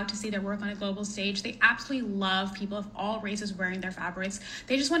proud to see their work on a global stage. They absolutely love people of all races wearing their fabrics.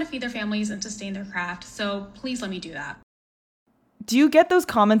 They just want to feed their families and sustain their craft, so please let me do that. Do you get those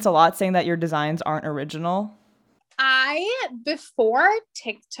comments a lot saying that your designs aren't original? Before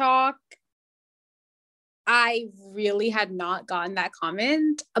TikTok, I really had not gotten that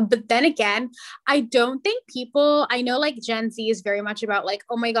comment. But then again, I don't think I know like Gen Z is very much about like,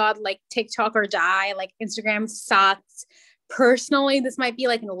 oh my God, like TikTok or die, like Instagram sucks. Personally, this might be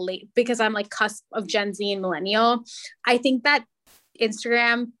like late because I'm like cusp of Gen Z and millennial. I think that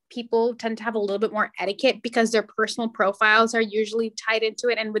Instagram people tend to have a little bit more etiquette because their personal profiles are usually tied into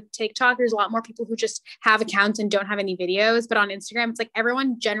it. And with TikTok, there's a lot more people who just have accounts and don't have any videos. But on Instagram, it's like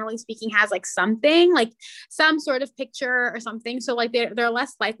everyone, generally speaking, has like something, like some sort of picture or something. So like they're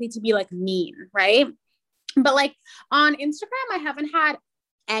less likely to be like mean, right? But like on Instagram, I haven't had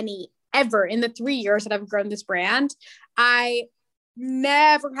any ever in the 3 years that I've grown this brand. I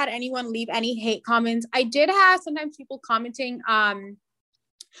never had anyone leave any hate comments. I did have sometimes people commenting,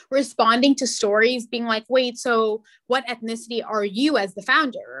 responding to stories being like, wait, so what ethnicity are you as the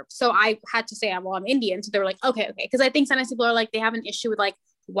founder? So I had to say, well, I'm Indian. So they were like, okay. Because I think sometimes people are like, they have an issue with like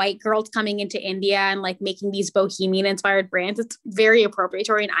white girls coming into India and like making these bohemian inspired brands. It's very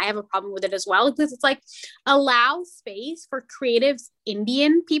appropriatory. And I have a problem with it as well, because it's like allow space for creative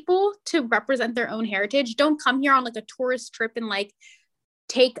Indian people to represent their own heritage. Don't come here on like a tourist trip and like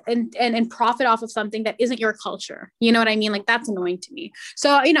take and profit off of something that isn't your culture. You know what I mean? Like that's annoying to me.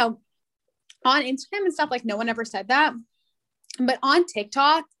 So, you know, on Instagram and stuff, like no one ever said that. But on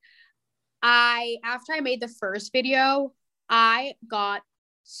TikTok, after I made the first video, I got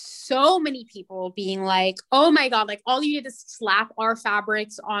so many people being like, oh my God, like all you did is slap our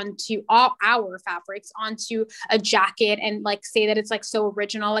fabrics onto a jacket and like say that it's like so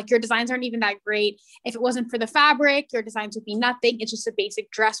original. Like your designs aren't even that great. If it wasn't for the fabric, your designs would be nothing. It's just a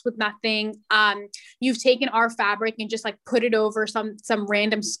basic dress with nothing. You've taken our fabric and just like put it over some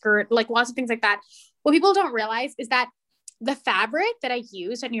random skirt, like lots of things like that. What people don't realize is that the fabric that I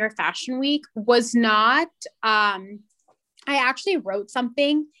used at New York Fashion Week was not, I actually wrote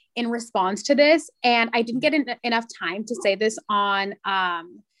something in response to this, and I didn't get enough time to say this on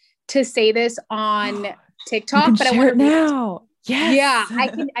TikTok, but I want to now. Yes. Yeah,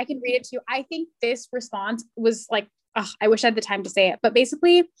 I can read it to you. I think this response was like, I wish I had the time to say it, but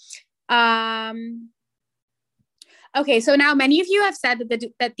basically, okay, so now many of you have said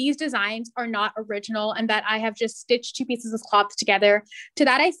that these designs are not original and that I have just stitched two pieces of cloth together. To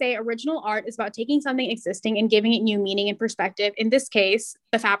that I say original art is about taking something existing and giving it new meaning and perspective. In this case,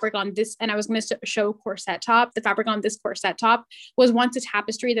 the fabric on this, and I was going to show corset top, the fabric on this corset top was once a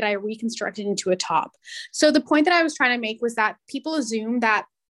tapestry that I reconstructed into a top. So the point that I was trying to make was that people assume that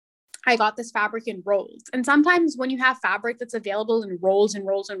I got this fabric in rolls. And sometimes when you have fabric that's available in rolls and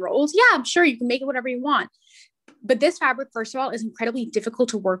rolls and rolls, yeah, I'm sure you can make it whatever you want. But this fabric, first of all, is incredibly difficult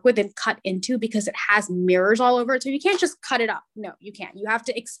to work with and cut into because it has mirrors all over it. So you can't just cut it up. No, you can't. You have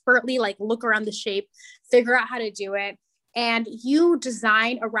to expertly like look around the shape, figure out how to do it. And you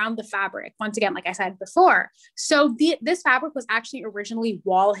design around the fabric. Once again, like I said before. So this fabric was actually originally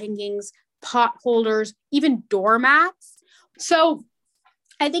wall hangings, pot holders, even doormats. So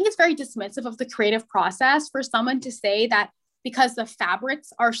I think it's very dismissive of the creative process for someone to say that because the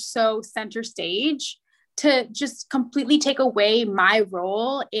fabrics are so center stage, to just completely take away my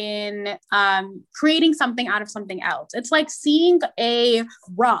role in creating something out of something else. It's like seeing a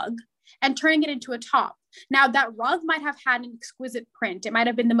rug and turning it into a top. Now, that rug might have had an exquisite print. It might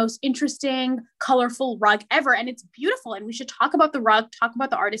have been the most interesting, colorful rug ever, and it's beautiful. And we should talk about the rug, talk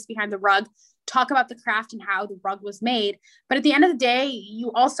about the artist behind the rug, talk about the craft and how the rug was made. But at the end of the day,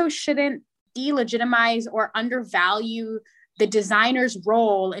 you also shouldn't delegitimize or undervalue the designer's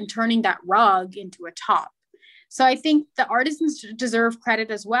role in turning that rug into a top. So I think the artisans deserve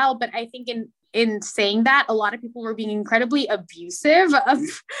credit as well. But I think in saying that, a lot of people were being incredibly abusive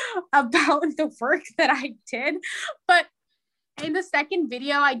about the work that I did. But in the second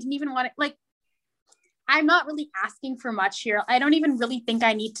video, I didn't even want to, like, I'm not really asking for much here. I don't even really think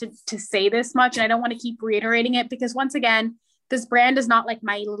I need to say this much. And I don't want to keep reiterating it because once again, this brand is not like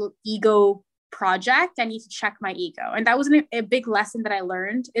my little ego project. I need to check my ego. And that was a big lesson that I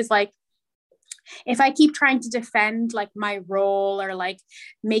learned is like, if I keep trying to defend like my role or like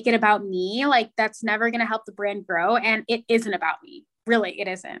make it about me, like that's never going to help the brand grow. And it isn't about me. Really, it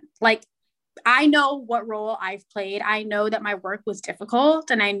isn't. Like, I know what role I've played. I know that my work was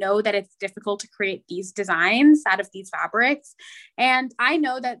difficult and I know that it's difficult to create these designs out of these fabrics. And I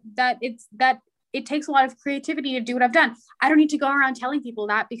know that it takes a lot of creativity to do what I've done. I don't need to go around telling people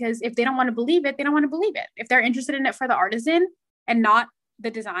that because if they don't want to believe it, they don't want to believe it. If they're interested in it for the artisan and not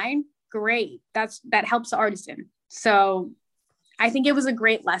the design, great. That helps the artisan. So I think it was a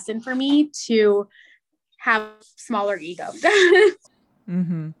great lesson for me to have smaller ego.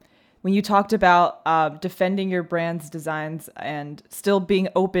 Mm-hmm. When you talked about defending your brand's designs and still being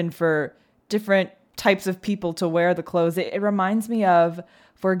open for different types of people to wear the clothes, it reminds me of,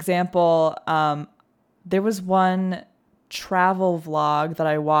 for example, there was one travel vlog that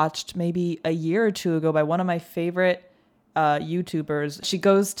I watched maybe a year or two ago by one of my favorite YouTubers. She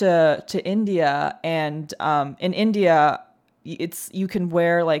goes to India, and in India, you can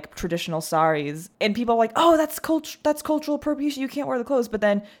wear like traditional saris, and people are like, oh, that's cultural appropriation, you can't wear the clothes. But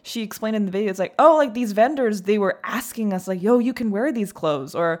then she explained in the video, it's like, oh, like these vendors, they were asking us like, yo, you can wear these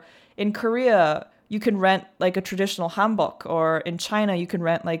clothes. Or in Korea, you can rent like a traditional hanbok, or in China, you can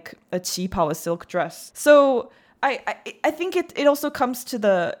rent like a qipao, a silk dress. So I think it also comes to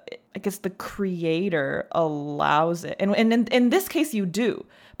the, I guess the creator allows it. And in this case you do,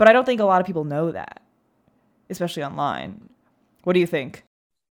 but I don't think a lot of people know that, especially online. What do you think?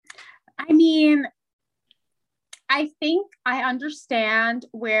 I mean, I think I understand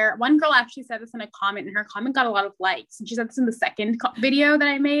where one girl actually said this in a comment and her comment got a lot of likes. And she said this in the second video that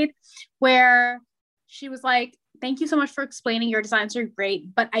I made where she was like, thank you so much for explaining. Your designs are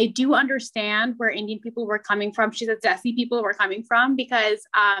great, but I do understand where Indian people were coming from. She said Desi people were coming from because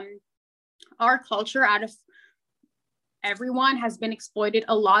our culture out of everyone has been exploited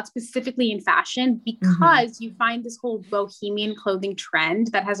a lot, specifically in fashion, because you find this whole bohemian clothing trend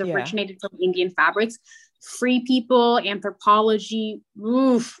that has originated from Indian fabrics. Free people, anthropology,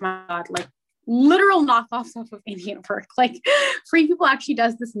 oof, my God, like literal knockoffs off of Indian work. Like Free People actually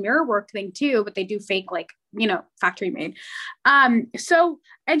does this mirror work thing too, but they do fake, like, you know, factory made. So,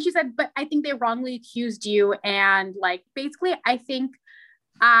 and she said, but I think they wrongly accused you. And like, basically, I think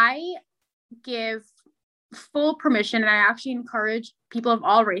I give full permission, and I actually encourage people of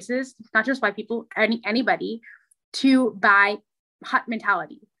all races, not just white people, anybody, to buy hut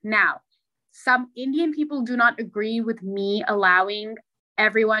mentality. Now, some Indian people do not agree with me allowing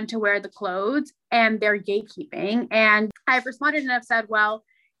everyone to wear the clothes, and they're gatekeeping. And I've responded and I've said, well,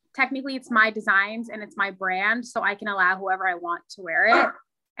 technically it's my designs and it's my brand, so I can allow whoever I want to wear it.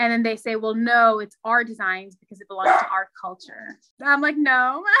 And then they say, well, no, it's our designs because it belongs to our culture. I'm like,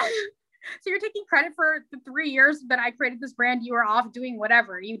 no. So you're taking credit for the 3 years that I created this brand. You were off doing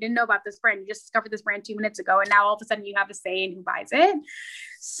whatever. You didn't know about this brand. You just discovered this brand 2 minutes ago. And now all of a sudden you have a say in who buys it.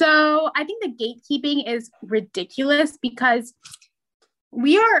 So I think the gatekeeping is ridiculous because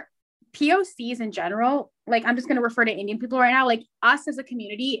we are POCs in general. Like, I'm just going to refer to Indian people right now. Like, us as a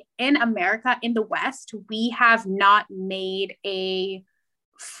community in America, in the West, we have not made a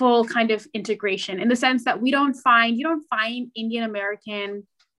full kind of integration in the sense that you don't find Indian American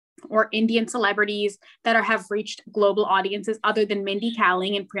or Indian celebrities that have reached global audiences other than Mindy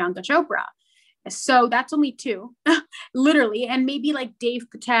Kaling and Priyanka Chopra. So that's only 2, literally. And maybe like Dave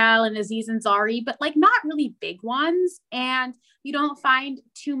Patel and Aziz Ansari, but like not really big ones. And you don't find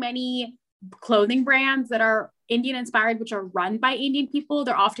too many clothing brands that are Indian inspired, which are run by Indian people.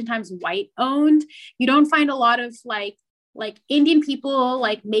 They're oftentimes white owned. You don't find a lot of like Indian people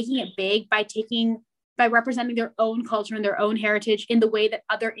like making it big by representing their own culture and their own heritage in the way that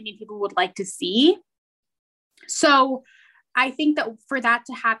other Indian people would like to see. So I think that for that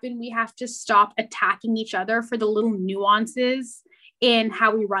to happen, we have to stop attacking each other for the little nuances in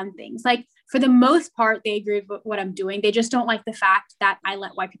how we run things. Like, for the most part, they agree with what I'm doing. They just don't like the fact that I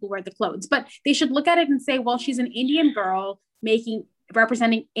let white people wear the clothes. But they should look at it and say, well, she's an Indian girl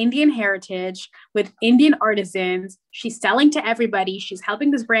representing Indian heritage with Indian artisans. She's selling to everybody. She's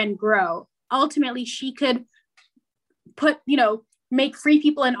helping this brand grow. Ultimately, she could make free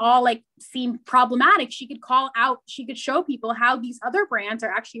people and all like seem problematic. She could show people how these other brands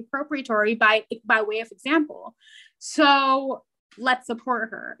are actually appropriatory by way of example. So let's support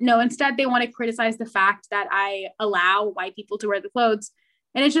her. No, instead they want to criticize the fact that I allow white people to wear the clothes.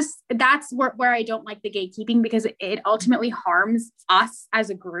 And it's just, that's where I don't like the gatekeeping, because it ultimately harms us as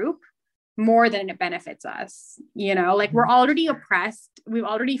a group more than it benefits us. Like, we're already oppressed. We've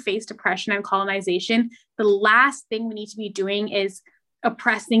already faced oppression and colonization. The last thing we need to be doing is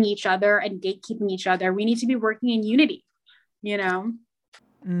oppressing each other and gatekeeping each other. We need to be working in unity,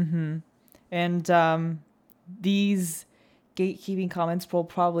 Mm-hmm. And these gatekeeping comments will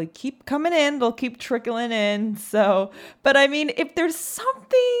probably keep coming in. They'll keep trickling in. So, but I mean, if there's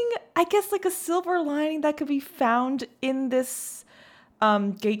something, I guess, like a silver lining that could be found in this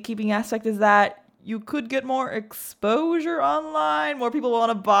gatekeeping aspect, is that you could get more exposure online. More people want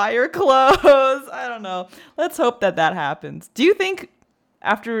to buy your clothes. I don't know. Let's hope that happens. Do you think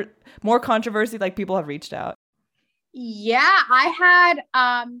after more controversy, like, people have reached out? Yeah, I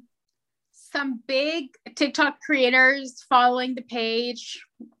had some big TikTok creators following the page,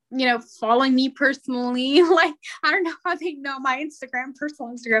 following me personally. Like, I don't know how they know my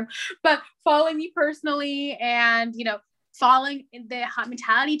personal Instagram, but following me personally and, following the Hot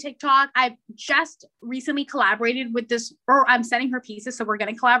Mentality TikTok. I've just recently collaborated with this, or I'm sending her pieces, so we're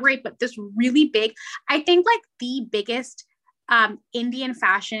going to collaborate, but this really big, I think like the biggest Indian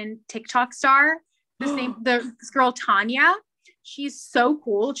fashion TikTok star, this girl, Tanya. She's so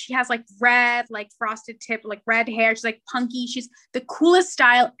cool. She has like red, like frosted tip, like red hair. She's like punky. She's the coolest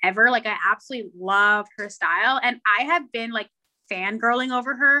style ever. Like, I absolutely love her style. And I have been like fangirling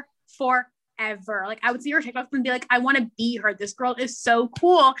over her forever. Like, I would see her TikToks and be like, I want to be her. This girl is so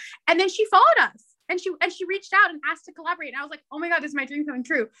cool. And then she followed us and she reached out and asked to collaborate. And I was like, oh my God, this is my dream coming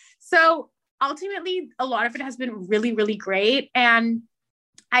true. So ultimately, a lot of it has been really, really great. And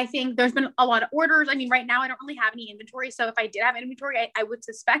I think there's been a lot of orders. I mean, right now I don't really have any inventory. So if I did have inventory, I would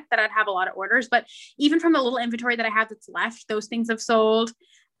suspect that I'd have a lot of orders, but even from the little inventory that I have that's left, those things have sold.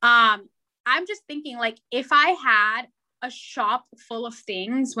 I'm just thinking, like, if I had a shop full of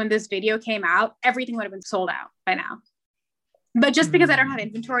things when this video came out, everything would have been sold out by now. But just because I don't have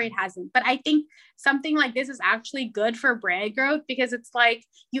inventory, it hasn't. But I think something like this is actually good for brand growth, because it's like,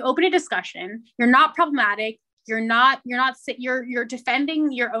 you open a discussion, you're not problematic, you're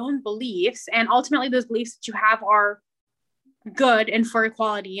defending your own beliefs, and ultimately those beliefs that you have are good and for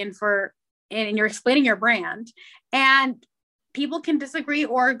equality and you're explaining your brand, and people can disagree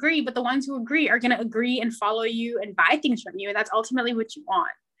or agree, but the ones who agree are going to agree and follow you and buy things from you, and that's ultimately what you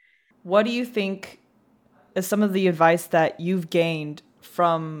want. What do you think is some of the advice that you've gained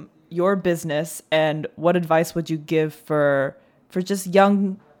from your business, and what advice would you give for just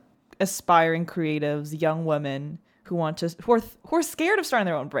young aspiring creatives, young women who are scared of starting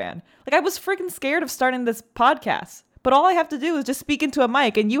their own brand? Like, I was freaking scared of starting this podcast, but all I have to do is just speak into a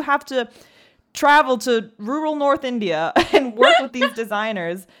mic, and you have to travel to rural North India and work with these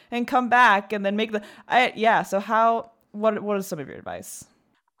designers and come back and then make what is some of your advice?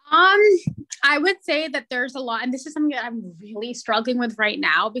 I would say that there's a lot, and this is something that I'm really struggling with right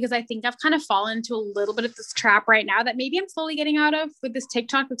now, because I think I've kind of fallen into a little bit of this trap right now that maybe I'm slowly getting out of with this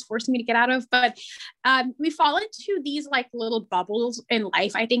TikTok that's forcing me to get out of. But we fall into these like little bubbles in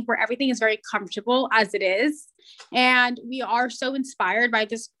life, I think, where everything is very comfortable as it is. And we are so inspired by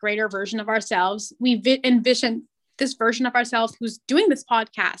this greater version of ourselves. We envision this version of ourselves who's doing this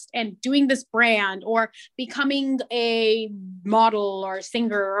podcast and doing this brand, or becoming a model or a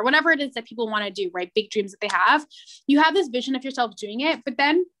singer or whatever it is that people want to do, right? Big dreams that they have. You have this vision of yourself doing it, but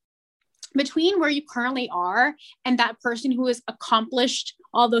then between where you currently are and that person who has accomplished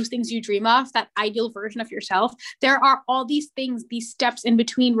all those things you dream of, that ideal version of yourself, there are all these things, these steps in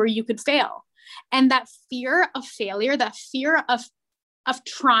between where you could fail. And that fear of failure, that fear of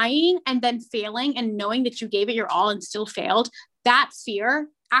trying and then failing and knowing that you gave it your all and still failed, that fear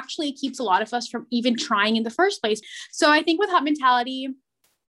actually keeps a lot of us from even trying in the first place. So I think with Hot Mentality,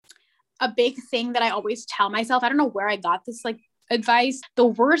 a big thing that I always tell myself, I don't know where I got this like advice, the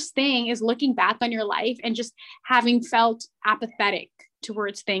worst thing is looking back on your life and just having felt apathetic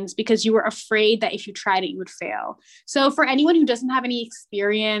towards things because you were afraid that if you tried it, you would fail. So for anyone who doesn't have any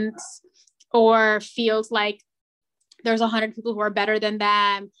experience or feels like there's 100 people who are better than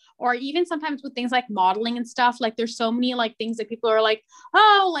them. Or even sometimes with things like modeling and stuff, like there's so many like things that people are like,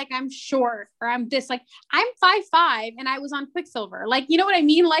 oh, like I'm short or I'm this, like I'm 5'5" and I was on Quicksilver. Like, you know what I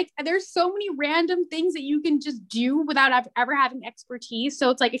mean? Like there's so many random things that you can just do without ever having expertise. So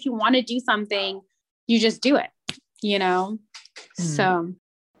it's like, if you want to do something, you just do it, you know? So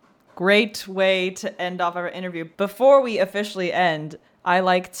great way to end off our interview. Before we officially end, I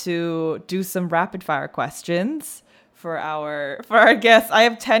like to do some rapid fire questions for our guests. I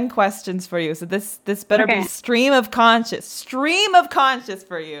have 10 questions for you. So this better be stream of conscious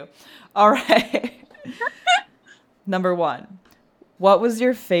for you. All right. Number 1. What was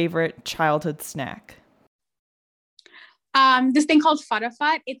your favorite childhood snack? This thing called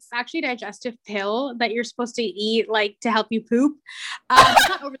Fudafut. It's actually a digestive pill that you're supposed to eat, like to help you poop. It's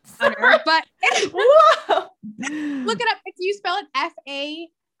not over the counter, but look it up. If you spell it Fatafat,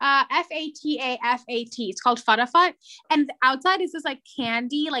 it's called Fudafut. And the outside is this like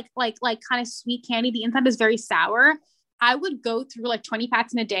candy, like kind of sweet candy. The inside is very sour. I would go through like 20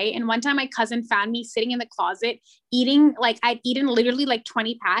 packs in a day. And one time my cousin found me sitting in the closet eating, like I'd eaten literally like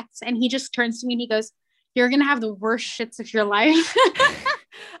 20 packs. And he just turns to me and he goes, "You're going to have the worst shits of your life."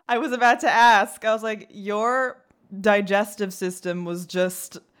 I was about to ask. I was like, your digestive system was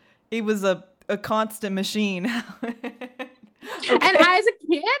just, it was a constant machine. Okay. And as a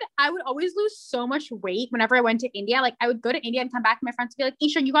kid, I would always lose so much weight whenever I went to India. Like I would go to India and come back and my friends would be like,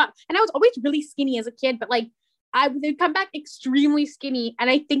 "Isha, you got," and I was always really skinny as a kid, but like they'd come back extremely skinny. And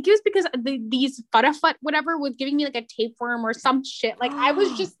I think it was because these Fudafut, whatever, was giving me like a tapeworm or some shit. Like I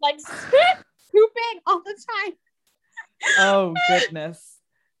was just like pooping all the time. Oh goodness.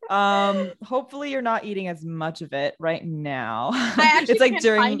 Hopefully you're not eating as much of it right now. I actually it's like can't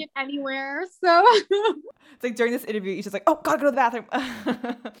during find it anywhere. So it's like during this interview, you're just like, "Oh, gotta go to the bathroom."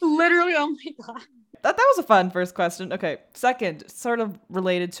 Literally, oh my God. That was a fun first question. Okay. Second, sort of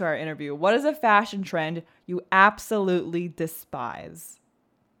related to our interview. What is a fashion trend you absolutely despise?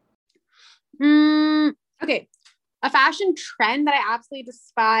 Okay. A fashion trend that I absolutely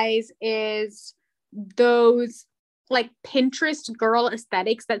despise is those like Pinterest girl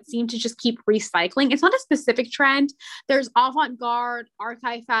aesthetics that seem to just keep recycling. It's not a specific trend. There's avant-garde,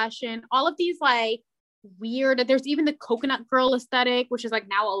 archive fashion, all of these like weird. There's even the coconut girl aesthetic, which is like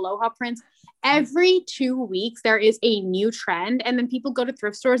now aloha prints. Every 2 weeks, there is a new trend. And then people go to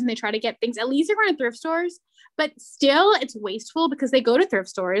thrift stores and they try to get things. At least they're going to thrift stores, but still it's wasteful because they go to thrift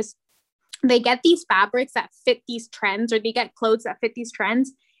stores. They get these fabrics that fit these trends, or they get clothes that fit these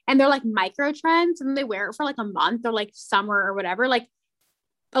trends. And they're like micro trends, and they wear it for like a month or like summer or whatever. Like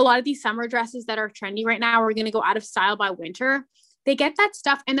a lot of these summer dresses that are trendy right now are going to go out of style by winter. They get that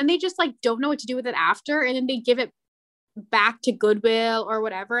stuff and then they just like don't know what to do with it after. And then they give it back to Goodwill or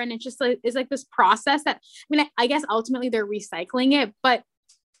whatever. And it's just like, it's like this process that, I mean, I guess ultimately they're recycling it, but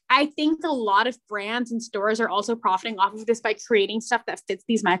I think a lot of brands and stores are also profiting off of this by creating stuff that fits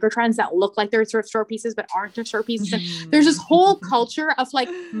these micro trends that look like they're thrift store pieces, but aren't thrift store pieces. And there's this whole culture of like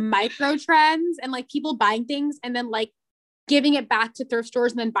micro trends and like people buying things and then like giving it back to thrift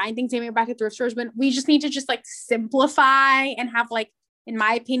stores and then buying things, giving it back to thrift stores, when we just need to just like simplify and have like, in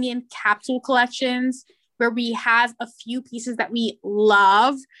my opinion, capsule collections where we have a few pieces that we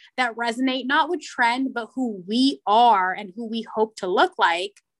love that resonate, not with trend, but who we are and who we hope to look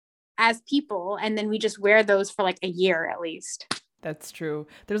like as people. And then we just wear those for like a year at least. That's true.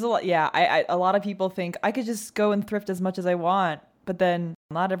 There's a lot. Yeah. A lot of people think I could just go and thrift as much as I want, but then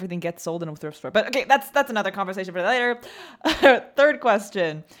not everything gets sold in a thrift store. But okay, that's another conversation for later. Third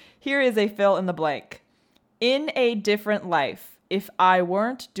question. Here is a fill in the blank. In a different life, if I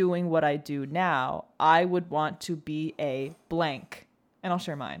weren't doing what I do now, I would want to be a blank. And I'll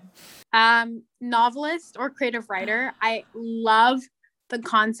share mine. Novelist or creative writer. I love the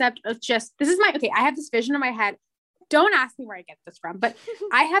concept of just, I have this vision in my head. Don't ask me where I get this from, but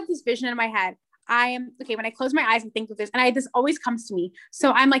I have this vision in my head. When I close my eyes and think of this, and this always comes to me.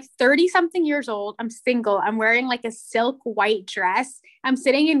 So I'm like 30 something years old. I'm single. I'm wearing like a silk white dress. I'm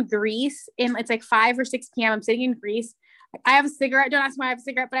sitting in Greece it's like 5 or 6 p.m. I'm sitting in Greece. I have a cigarette. Don't ask me why I have a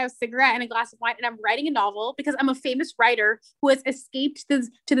cigarette, but I have a cigarette and a glass of wine, and I'm writing a novel because I'm a famous writer who has escaped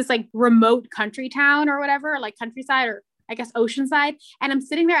to this like remote country town or whatever, like countryside or I guess Oceanside. And I'm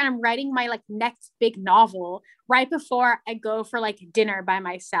sitting there and I'm writing my like next big novel right before I go for like dinner by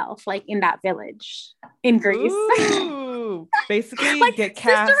myself, like in that village in Greece. Ooh, basically like get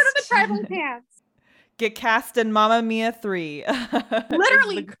cast. Sisterhood of the Tribal Pants. Get cast in Mamma Mia 3.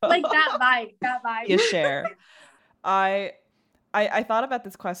 Literally like that vibe. You share. I thought about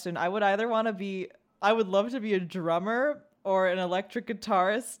this question. I would love to be a drummer or an electric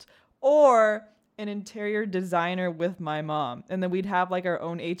guitarist or an interior designer with my mom, and then we'd have like our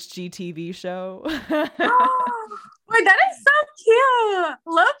own HGTV show. Wait, that is so cute.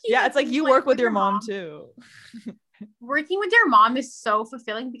 Look, yeah, it's like you work with your mom too. Working with your mom is so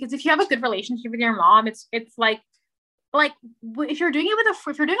fulfilling because if you have a good relationship with your mom, it's like if you're doing it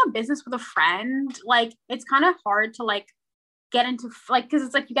if you're doing a business with a friend, like it's kind of hard to like get into like, because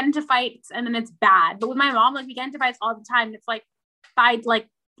it's like you get into fights and then it's bad. But with my mom, like we get into fights all the time. It's like by like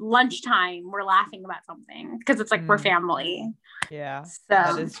lunchtime we're laughing about something because it's like we're family. Yeah, so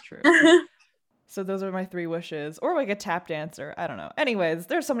that is true. So those are my 3 wishes, or like a tap dancer. I don't know. Anyways,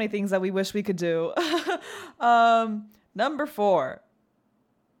 there's so many things that we wish we could do. Number 4,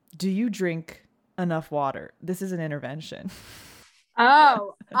 do you drink enough water? This is an intervention.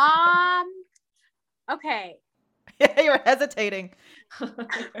 Oh, okay. Yeah, you're hesitating.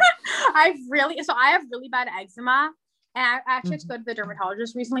 I have really bad eczema. And I actually had to go to the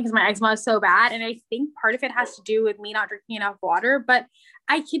dermatologist recently because my eczema is so bad. And I think part of it has to do with me not drinking enough water. But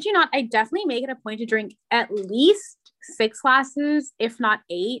I kid you not, I definitely make it a point to drink at least 6 glasses, if not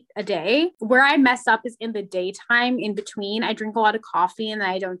 8 a day. Where I mess up is in the daytime in between. I drink a lot of coffee and then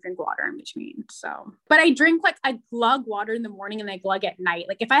I don't drink water in between. So, but I drink like I glug water in the morning and I glug at night.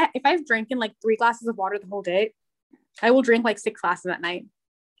 Like if I've drinking like 3 glasses of water the whole day, I will drink like 6 glasses at night.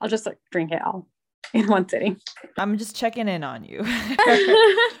 I'll just like drink it all in one sitting. I'm just checking in on you.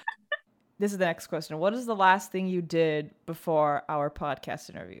 This is the next question. What is the last thing you did before our podcast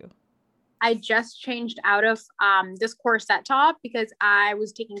interview? I just changed out of this corset top because I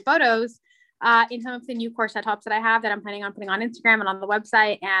was taking photos in some of the new corset tops that I have that I'm planning on putting on Instagram and on the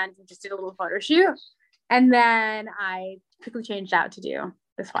website, and just did a little photo shoot. And then I quickly changed out to do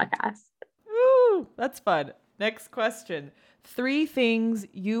this podcast. Ooh, that's fun. Next question. 3 things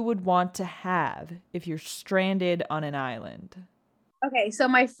you would want to have if you're stranded on an island. Okay, so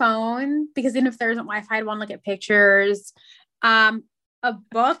my phone, because then if there isn't Wi-Fi, I'd want to look at pictures. A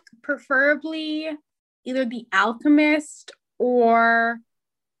book, preferably either The Alchemist or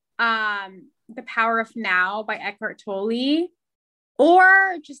The Power of Now by Eckhart Tolle,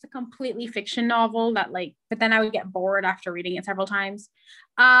 or just a completely fiction novel that like, but then I would get bored after reading it several times.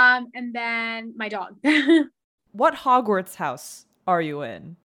 And then my dog. What Hogwarts house are you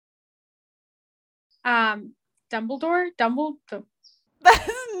in? Dumbledore. That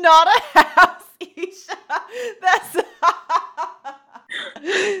is not a house, Isha.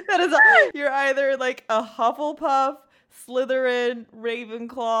 That is you're either like a Hufflepuff, Slytherin,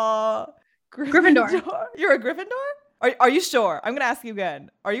 Ravenclaw, Gryffindor. You're a Gryffindor? Are you sure? I'm gonna ask you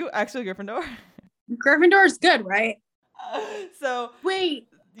again. Are you actually a Gryffindor? Gryffindor's good, right? So wait,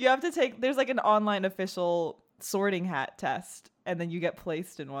 you have to take. There's like an online official sorting hat test, and then you get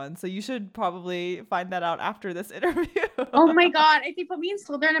placed in one. So you should probably find that out after this interview. Oh my god, if they put me in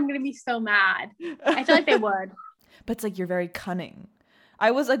Slytherin, I'm gonna be so mad. I feel like they would. But it's like you're very cunning.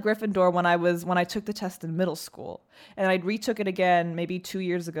 I was a Gryffindor when I took the test in middle school, and I retook it again maybe 2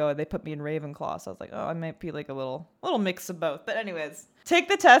 years ago, and they put me in Ravenclaw. So I was like, oh, I might be like a little mix of both. But anyways, take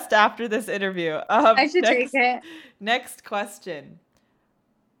the test after this interview. I should take it. Next question.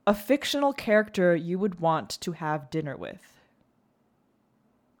 A fictional character you would want to have dinner with.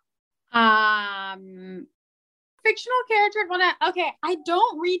 Fictional character I'd want to. Okay, I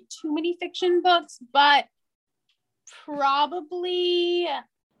don't read too many fiction books, but probably.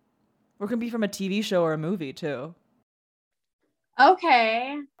 Or it can be from a TV show or a movie too.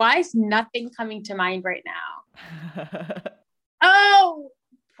 Okay. Why is nothing coming to mind right now? Oh,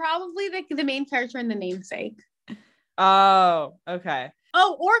 probably the main character in The Namesake. Oh, okay.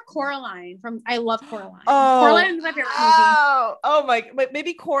 Oh, or Coraline I love Coraline. Oh, Coraline is my favorite movie. Oh my, but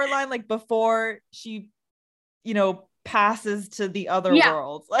maybe Coraline like before she, passes to the other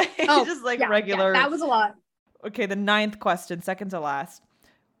world. Like just like regular. Yeah, that was a lot. Okay, the 9th question, second to last.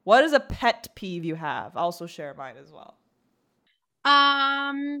 What is a pet peeve you have? I'll also share mine as well.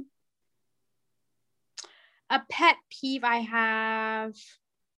 A pet peeve I have.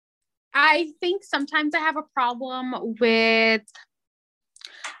 I think sometimes I have a problem with.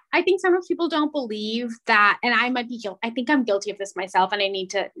 I think sometimes people don't believe that, and I might be guilty. I think I'm guilty of this myself, and I need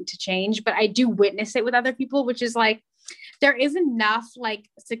to change. But I do witness it with other people, which is like there is enough like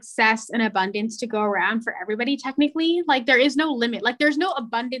success and abundance to go around for everybody. Technically, like there is no limit. Like there's no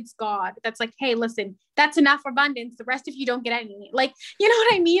abundance God that's like, hey, listen, that's enough abundance. The rest of you don't get any. Like, you know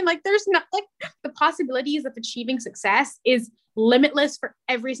what I mean? Like there's not like the possibilities of achieving success is limitless for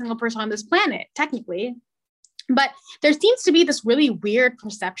every single person on this planet, technically. But there seems to be this really weird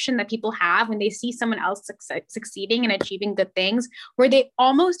perception that people have when they see someone else succeeding and achieving good things, where they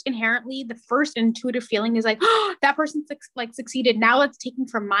almost inherently, the first intuitive feeling is like, oh, that person like succeeded. Now let's take them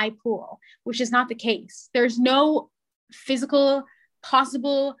from my pool, which is not the case. There's no physical,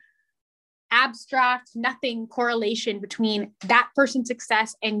 possible, abstract, nothing correlation between that person's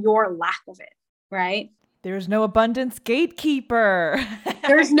success and your lack of it, right? There's no abundance gatekeeper.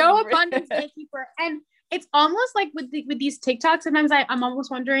 There's no abundance gatekeeper. And it's almost like with these TikToks, sometimes I'm almost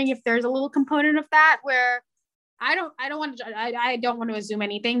wondering if there's a little component of that where I don't want to assume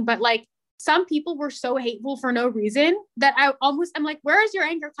anything, but like some people were so hateful for no reason that I'm like, where is your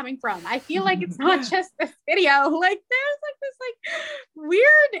anger coming from? I feel like it's not just this video. Like there's like this like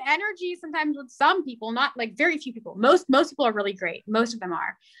weird energy sometimes with some people, not like very few people. Most people are really great. Most of them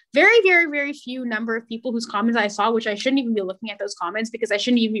are. Very, very, very few number of people whose comments I saw, which I shouldn't even be looking at those comments because I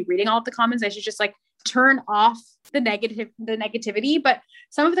shouldn't even be reading all of the comments. I should just like turn off the negativity. But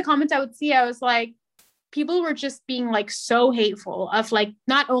some of the comments I would see, I was like, people were just being like so hateful of like,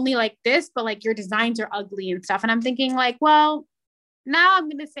 not only like this, but like your designs are ugly and stuff. And I'm thinking like, well, now I'm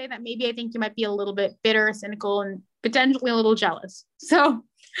going to say that maybe I think you might be a little bit bitter, cynical, and potentially a little jealous. So,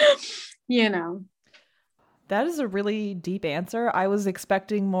 you know. That is a really deep answer. I was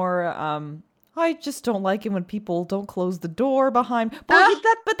expecting more, I just don't like it when people don't close the door behind. But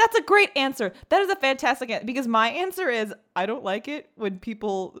that's a great answer. That is a fantastic answer because my answer is I don't like it when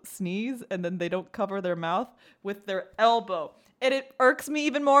people sneeze and then they don't cover their mouth with their elbow. And it irks me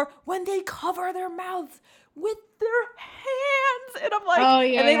even more when they cover their mouths with their hands. And I'm like,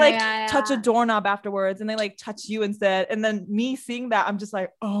 and they touch a doorknob afterwards and they like touch you instead. And then me seeing that, I'm just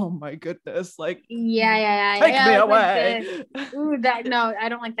like, oh my goodness. Like, take me away. Like ooh, no, I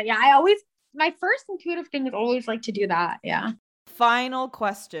don't like that. Yeah. My first intuitive thing is always like to do that. Yeah. Final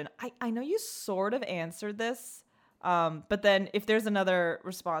question. I know you sort of answered this, but then if there's another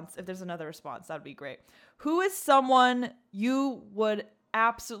response, that would be great. Who is someone you would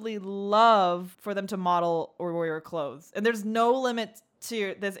absolutely love for them to model or wear your clothes? And there's no limit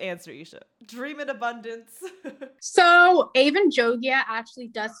to this answer, Isha. Dream in abundance. So Avon Jogia actually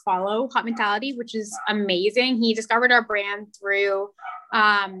does follow Hot Mentality, which is amazing. He discovered our brand through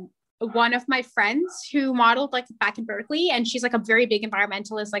one of my friends who modeled like back in Berkeley, and she's like a very big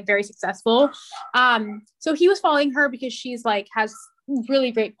environmentalist, like very successful. So he was following her because she's like has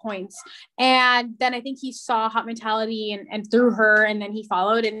really great points. And then I think he saw Hot Mentality and through her, and then he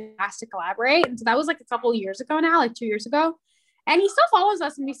followed and asked to collaborate. And so that was like a couple of years ago now, like 2 years ago. And he still follows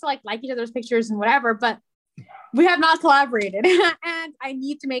us and we still like each other's pictures and whatever, but we have not collaborated and I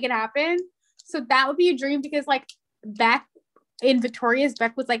need to make it happen. So that would be a dream because like Beck in Victoria's,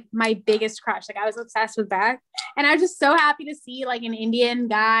 Beck was like my biggest crush. Like I was obsessed with Beck, and I was just so happy to see like an Indian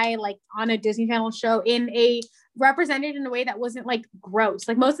guy like on a Disney Channel show represented in a way that wasn't like gross.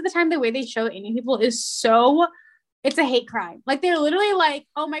 Like most of the time the way they show Indian people is it's a hate crime. Like they're literally like,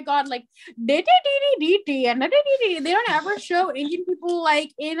 oh my God, like they don't ever show Indian people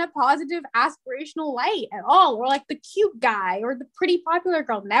like in a positive aspirational light at all, or like the cute guy or the pretty popular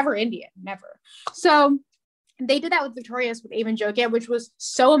girl. Never Indian, never. So they did that with Victoria's with Avon Jogia, which was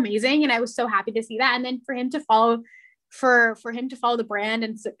so amazing. And I was so happy to see that. And then for him to follow the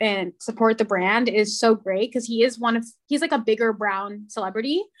brand and support the brand is so great. Cause he's like a bigger brown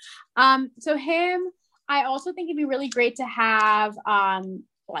celebrity. So him, I also think it'd be really great to have,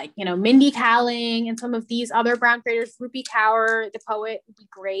 Mindy Kaling and some of these other brown creators, Rupi Kaur, the poet, would be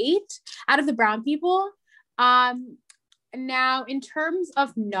great out of the brown people. Now, in terms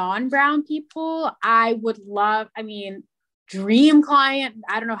of non-brown people, I would love, dream client,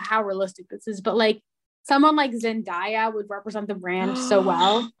 I don't know how realistic this is, but like someone like Zendaya would represent the brand so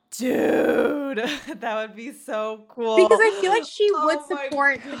well. Dude, that would be so cool. Because I feel like she would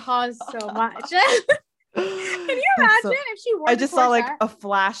support the cause so much. Can you imagine if she wore I just saw like a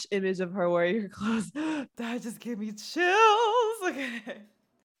flash image of her wearing her clothes. That just gave me chills. Okay.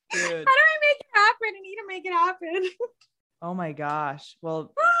 Dude. How do I make it happen? I need to make it happen. Oh my gosh.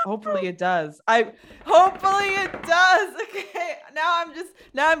 Well, hopefully it does. Hopefully it does. Okay.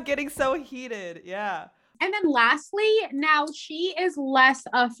 Now I'm getting so heated. Yeah. And then lastly, now she is less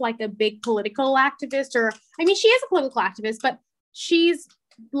of like a big political activist, she is a political activist, but she's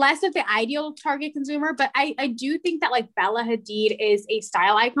less of the ideal target consumer. But I do think that like Bella Hadid is a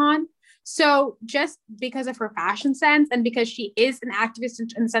style icon. So just because of her fashion sense and because she is an activist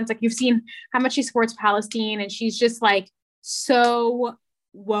in the sense, like you've seen how much she supports Palestine, and she's just like so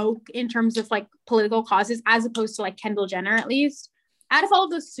woke in terms of like political causes, as opposed to like Kendall Jenner, at least. Out of all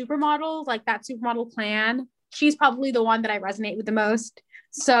of those supermodels, like that supermodel clan, she's probably the one that I resonate with the most.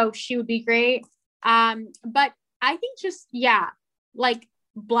 So she would be great. But I think just, yeah, like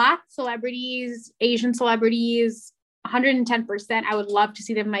Black celebrities, Asian celebrities, 110%. I would love to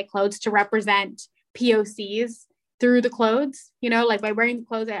see them in my clothes to represent POCs through the clothes, you know, like by wearing the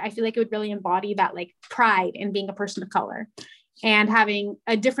clothes, I feel like it would really embody that like pride in being a person of color and having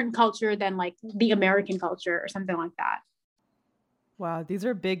a different culture than like the American culture or something like that. Wow, these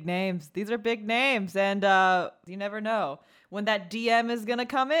are big names. These are big names. And you never know when that DM is going to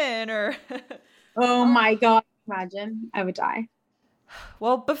come in or... Oh my God. Imagine. I would die.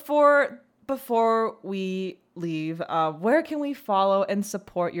 Well, before we leave, where can we follow and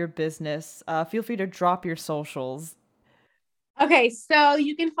support your business? Feel free to drop your socials. Okay, so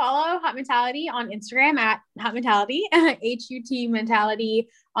you can follow Hot Mentality on Instagram at Hot Mentality, HUT Mentality.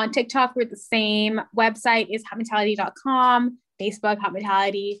 On TikTok, we're the same. Website is hotmentality.com. Facebook, Hot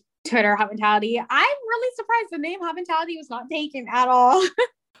Mentality. Twitter, Hot Mentality. I'm really surprised the name Hot Mentality was not taken at all.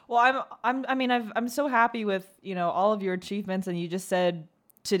 Well, I'm so happy with, you know, all of your achievements. And you just said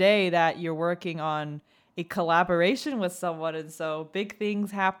today that you're working on a collaboration with someone. And so big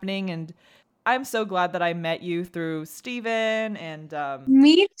things happening. And I'm so glad that I met you through Steven and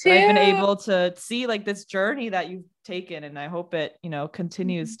Me too. I've been able to see like this journey that you've taken. And I hope it, you know,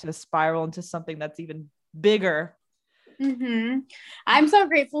 continues to spiral into something that's even bigger. Mm-hmm. I'm so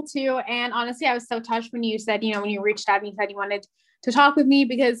grateful too. And honestly, I was so touched when you said, you know, when you reached out and you said you wanted to talk with me,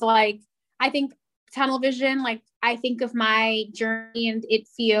 because like, I think tunnel vision, like I think of my journey and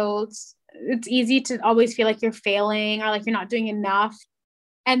it's easy to always feel like you're failing or like you're not doing enough.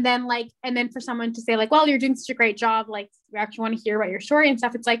 And then for someone to say like, well, you're doing such a great job. Like we actually want to hear about your story and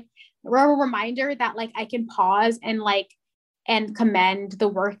stuff. It's like a reminder that like I can pause and commend the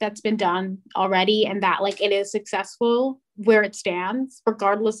work that's been done already. And that like, it is successful where it stands,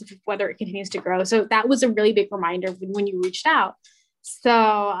 regardless of whether it continues to grow. So that was a really big reminder when you reached out.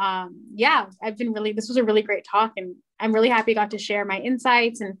 So yeah, this was a really great talk and I'm really happy I got to share my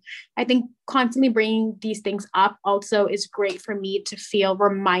insights. And I think constantly bringing these things up also is great for me to feel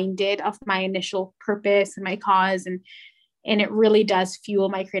reminded of my initial purpose and my cause. And it really does fuel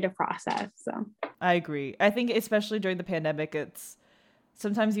my creative process. So I agree. I think especially during the pandemic, it's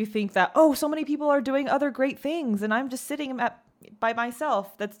sometimes you think that, oh, so many people are doing other great things and I'm just sitting by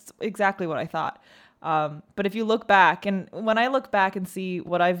myself. That's exactly what I thought. But if you look back, and when I look back and see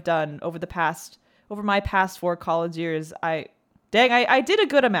what I've done over my past 4 college years, I did a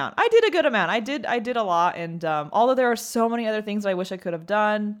good amount. I did a lot. And although there are so many other things I wish I could have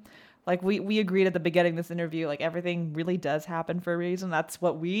done, like we agreed at the beginning of this interview, like everything really does happen for a reason. That's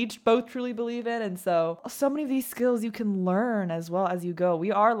what we both truly believe in. And so many of these skills you can learn as well as you go.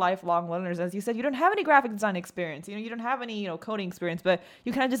 We are lifelong learners. As you said, you don't have any graphic design experience. You don't have any, coding experience, but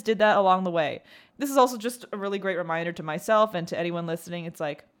you kind of just did that along the way. This is also just a really great reminder to myself and to anyone listening. It's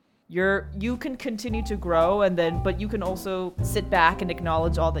like, you can continue to grow but you can also sit back and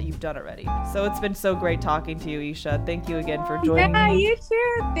acknowledge all that you've done already. So it's been so great talking to you, Isha. Thank you again for joining me. Yeah, you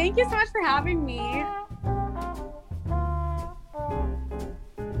too. Thank you so much for having me.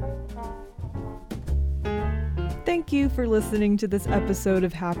 Thank you for listening to this episode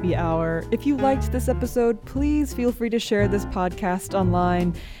of Happy Hour. If you liked this episode, please feel free to share this podcast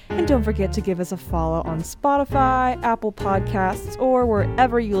online. And don't forget to give us a follow on Spotify, Apple Podcasts, or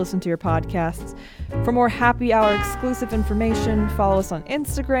wherever you listen to your podcasts. For more Happy Hour exclusive information, follow us on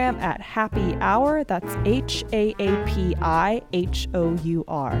Instagram at Happy Hour. That's HAAPIHOUR.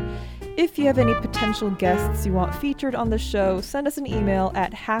 If you have any potential guests you want featured on the show, send us an email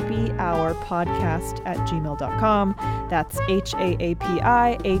at happyhourpodcast@gmail.com. That's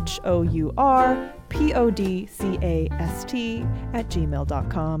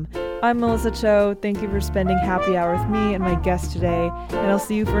HAAPIHOURPODCAST@gmail.com. I'm Melissa Cho. Thank you for spending Happy Hour with me and my guest today, and I'll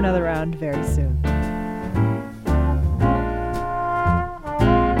see you for another round very soon.